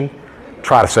position,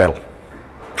 try to settle.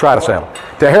 Try to settle.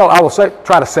 To Harold, I will say,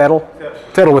 try to settle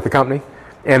with the company.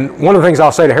 And one of the things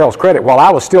I'll say to Harold's credit, while I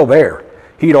was still there,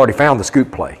 he'd already found the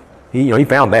scoop play. He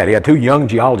found that. He had 2 young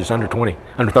geologists under 30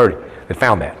 that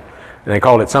found that. And they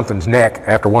called it something's neck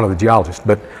after one of the geologists.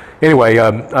 But anyway,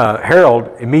 Harold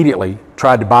immediately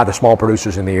tried to buy the small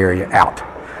producers in the area out.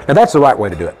 Now that's the right way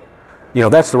to do it.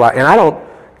 That's the right, and I don't,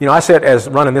 I said as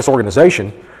running this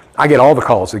organization, I get all the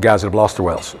calls to the guys that have lost their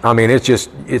wells.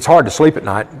 It's hard to sleep at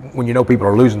night when people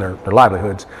are losing their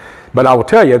livelihoods. But I will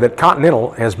tell you that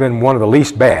Continental has been one of the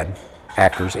least bad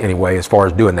actors anyway as far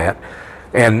as doing that.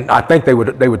 And I think they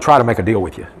would try to make a deal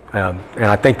with you. And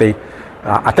I think they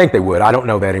would. I don't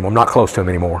know that anymore. I'm not close to them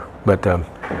anymore. But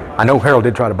I know Harold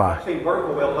did try to buy. See,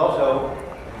 vertical wells also,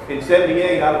 In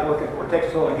 '78, I was working for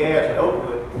Texas Oil and Gas in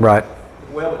Oakwood. Right.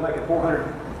 The well was making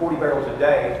 440 barrels a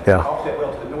day. Yeah. Offset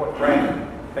well to the north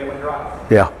frac, they went dry.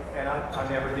 Yeah. And I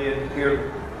never did hear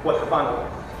what the final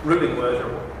ruling was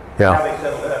or Yeah. how they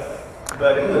settled it up.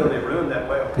 But it literally ruined that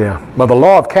well. Yeah. Well, the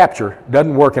law of capture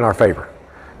doesn't work in our favor.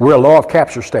 We're a law of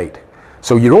capture state.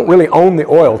 So you don't really own the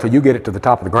oil till you get it to the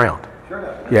top of the ground. Sure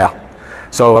enough. Yeah.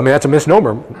 So, I mean, that's a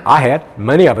misnomer. I had,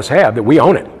 many of us have, that we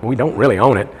own it. We don't really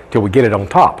own it till we get it on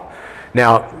top.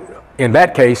 Now, in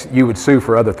that case, you would sue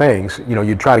for other things. You know,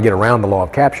 you'd try to get around the law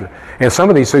of capture. And some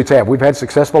of these suits have. We've had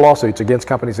successful lawsuits against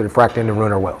companies that have fracked in and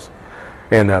ruined our wells.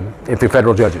 And through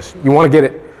federal judges. You want to get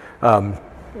it,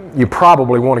 you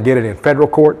probably want to get it in federal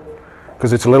court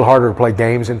because it's a little harder to play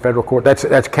games in federal court. That's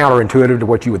counterintuitive to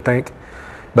what you would think.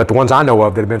 But the ones I know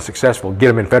of that have been successful, get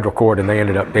them in federal court and they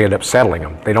end up settling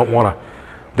them. They don't want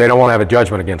to have a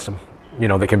judgment against them, you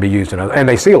know, that can be used in other, and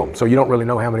they seal them, so you don't really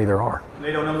know how many there are.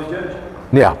 They don't know the judge.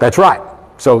 Yeah, that's right.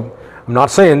 So I'm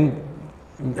just saying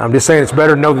it's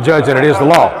better to know the judge than it is the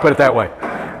law. Put it that way.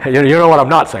 You know what I'm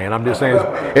not saying. I'm just saying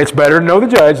it's better to know the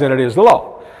judge than it is the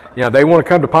law. You know, they want to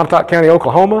come to Pontotoc County,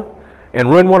 Oklahoma, and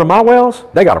ruin one of my wells.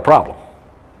 They got a problem.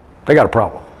 They got a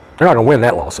problem. They're not going to win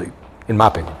that lawsuit, in my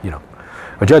opinion. You know,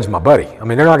 a judge is my buddy. I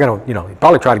mean, they're not going to. You know,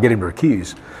 probably try to get him to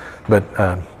recuse, but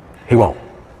he won't.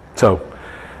 So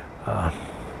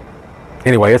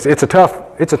anyway, it's a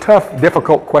tough,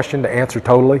 difficult question to answer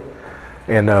totally.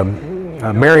 And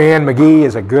Mary Ann McGee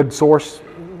is a good source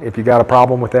if you got a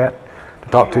problem with that to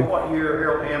talk to. What year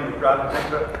Harold Hamm was driving the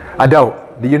truck? I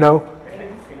don't. Do you know?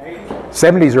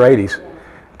 70s or 80s?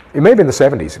 It may have been the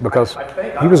 70s because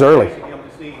he was early. Him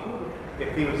to see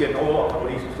if he was getting oil off the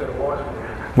lease instead of water.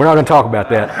 We're not going to talk about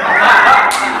that.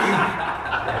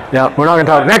 Yeah, we're not going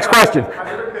to talk. Next question. I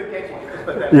never could catch him. Let's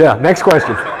put that. Yeah, next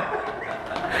question.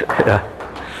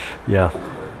 Yeah.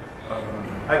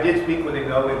 I did speak with him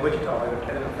though in Wichita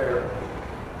at an affair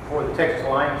for the Texas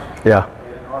Alliance. Yeah.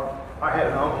 And I had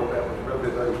an uncle that was a real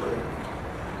good buddy with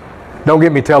him. Don't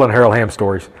get me telling Harold Hamm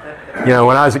stories. You know,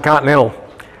 when I was at Continental,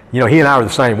 you know, he and I were the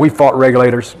same. We fought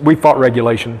regulators. We fought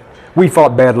regulation. We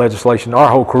fought bad legislation our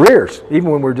whole careers, even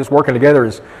when we were just working together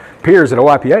as peers at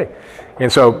OIPA.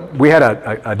 And so we had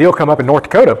a deal come up in North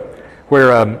Dakota where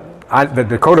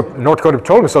the North Dakota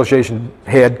Petroleum Association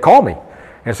head called me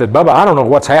and said, Bubba, I don't know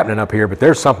what's happening up here, but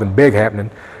there's something big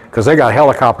happening because they got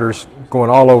helicopters going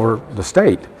all over the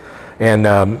state. And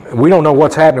we don't know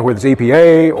what's happening with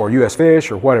EPA or U.S. Fish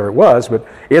or whatever it was, but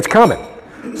it's coming.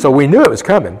 So we knew it was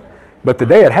coming. But the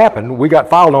day it happened, we got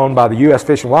filed on by the U.S.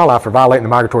 Fish and Wildlife for violating the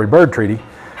Migratory Bird Treaty,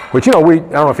 which, you know, I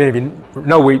don't know if any of you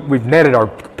know, we've netted our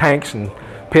tanks and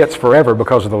pits forever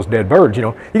because of those dead birds. You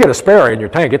know, you get a sparrow in your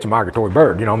tank, it's a migratory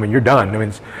bird. You know, I mean, you're done. I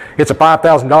mean, it's a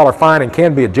 $5,000 fine and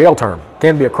can be a jail term,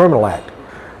 can be a criminal act.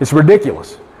 It's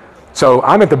ridiculous. So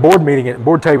I'm at the board meeting, at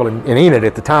board table in Enid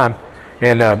at the time,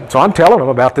 and so I'm telling them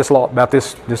about this law, about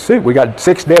this suit. We got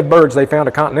 6 dead birds they found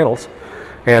at Continentals,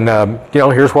 and you know,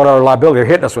 here's what our liability. They're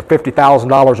hitting us with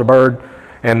 $50,000 a bird,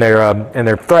 and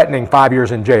they're threatening 5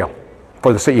 years in jail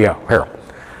for the CEO, Harold.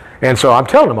 And so I'm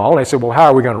telling them all, and they said, well, how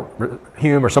are we going to,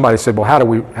 Hume or somebody said, well, how do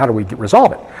we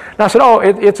resolve it? And I said, oh,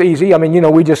 it's easy. I mean, you know,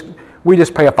 we just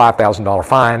pay a $5,000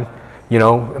 fine, you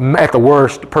know, at the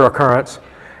worst per occurrence,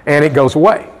 and it goes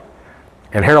away.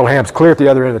 And Harold Hamm's clear at the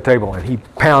other end of the table, and he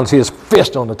pounds his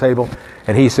fist on the table,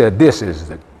 and he said, this is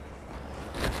the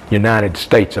United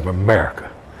States of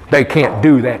America. They can't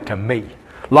do that to me.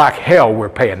 Like hell we're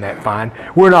paying that fine.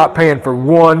 We're not paying for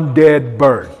one dead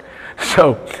bird.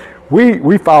 So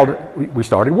we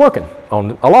started working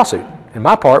on a lawsuit. And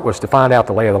my part was to find out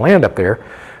the lay of the land up there.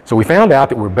 So we found out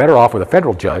that we're better off with a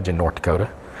federal judge in North Dakota.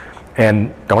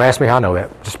 And don't ask me how I know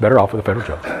that, just better off with a federal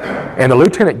judge. And the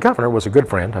lieutenant governor was a good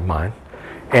friend of mine.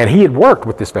 And he had worked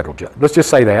with this federal judge. Let's just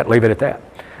say that, leave it at that.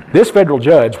 This federal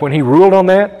judge, when he ruled on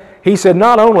that, he said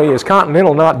not only is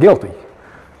Continental not guilty,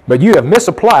 but you have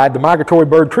misapplied the Migratory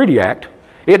Bird Treaty Act.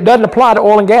 It doesn't apply to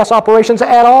oil and gas operations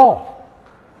at all.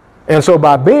 And so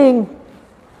by being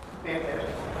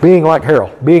like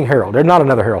Harold, there's not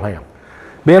another Harold Hamm,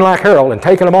 being like Harold and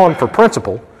taking them on for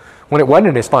principle when it wasn't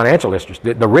in his financial interest,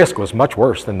 the risk was much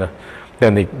worse than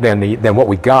what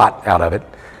we got out of it.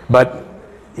 But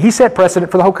he set precedent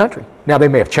for the whole country. Now they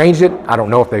may have changed it. I don't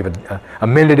know if they've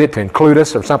amended it to include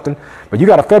us or something. But you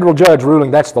got a federal judge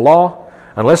ruling that's the law.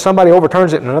 Unless somebody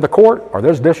overturns it in another court or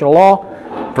there's additional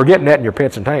law, forget netting your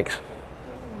pits and tanks.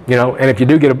 You know, and if you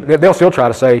do get they'll still try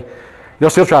to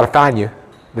fine you.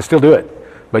 They'll still do it.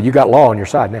 But you got law on your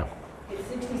side now. It's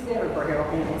 67 for Harold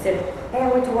Hamm. It said, hey,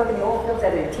 I went to work in the oil fields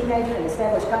as a teenager and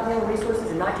established Continental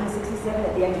Resources in 1967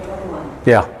 at the age of 21.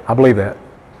 Yeah, I believe that.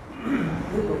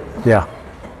 Yeah.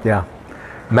 Yeah.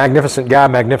 Magnificent guy,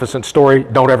 magnificent story.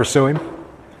 Don't ever sue him.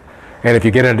 And if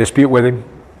you get in a dispute with him,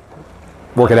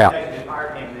 work it out. Texas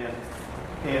hired him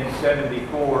then in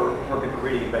 '74, working for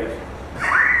Reading Base.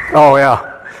 Oh,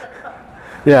 yeah.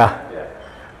 Yeah.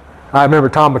 I remember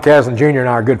Tom McCaslin Jr. and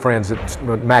I are good friends at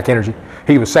Mac Energy.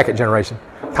 He was second generation.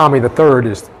 Tommy the third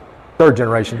is third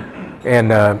generation. And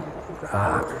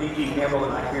D.G. Campbell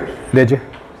and Ike Pierce. did you?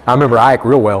 I remember Ike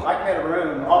real well. Ike had a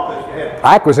room, office, you had,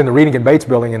 Ike was in the Reading and Bates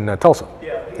building in Tulsa.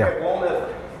 yeah, he had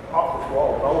walnut office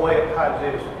walls all the way up high as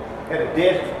this. Had a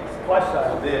desk twice the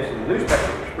size of this, and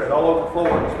newspapers spread all over the floor,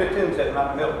 and spittoon sitting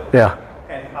right in the middle. Yeah.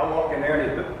 And I walked in there,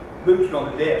 and his boots were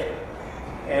on the desk.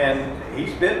 And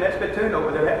he's spitting that spittoon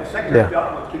over there, having a secondary Yeah.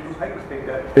 job, and keep his papers picked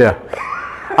up. Yeah.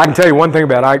 I can tell you one thing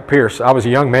about Ike Pierce. I was a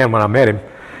young man when I met him,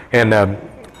 and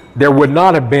there would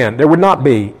not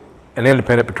be an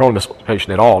independent petroleum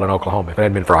association at all in Oklahoma if it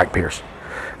hadn't been for Ike Pierce.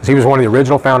 'Cause he was one of the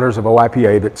original founders of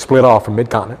OIPA that split off from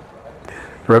Mid-Continent.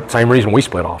 Same reason we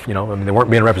split off, you know, I mean, they weren't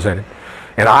being represented.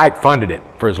 And Ike funded it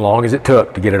for as long as it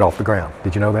took to get it off the ground.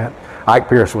 Did you know that? Ike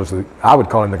Pierce was, I would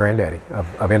call him the granddaddy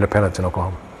of independence in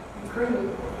Oklahoma.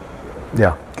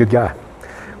 Yeah, good guy.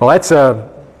 Well, that's, I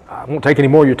won't take any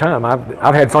more of your time.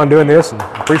 I've had fun doing this and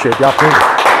appreciate the opportunity.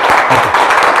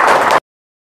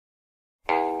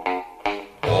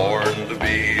 Born to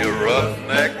be a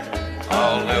roughneck,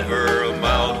 I'll never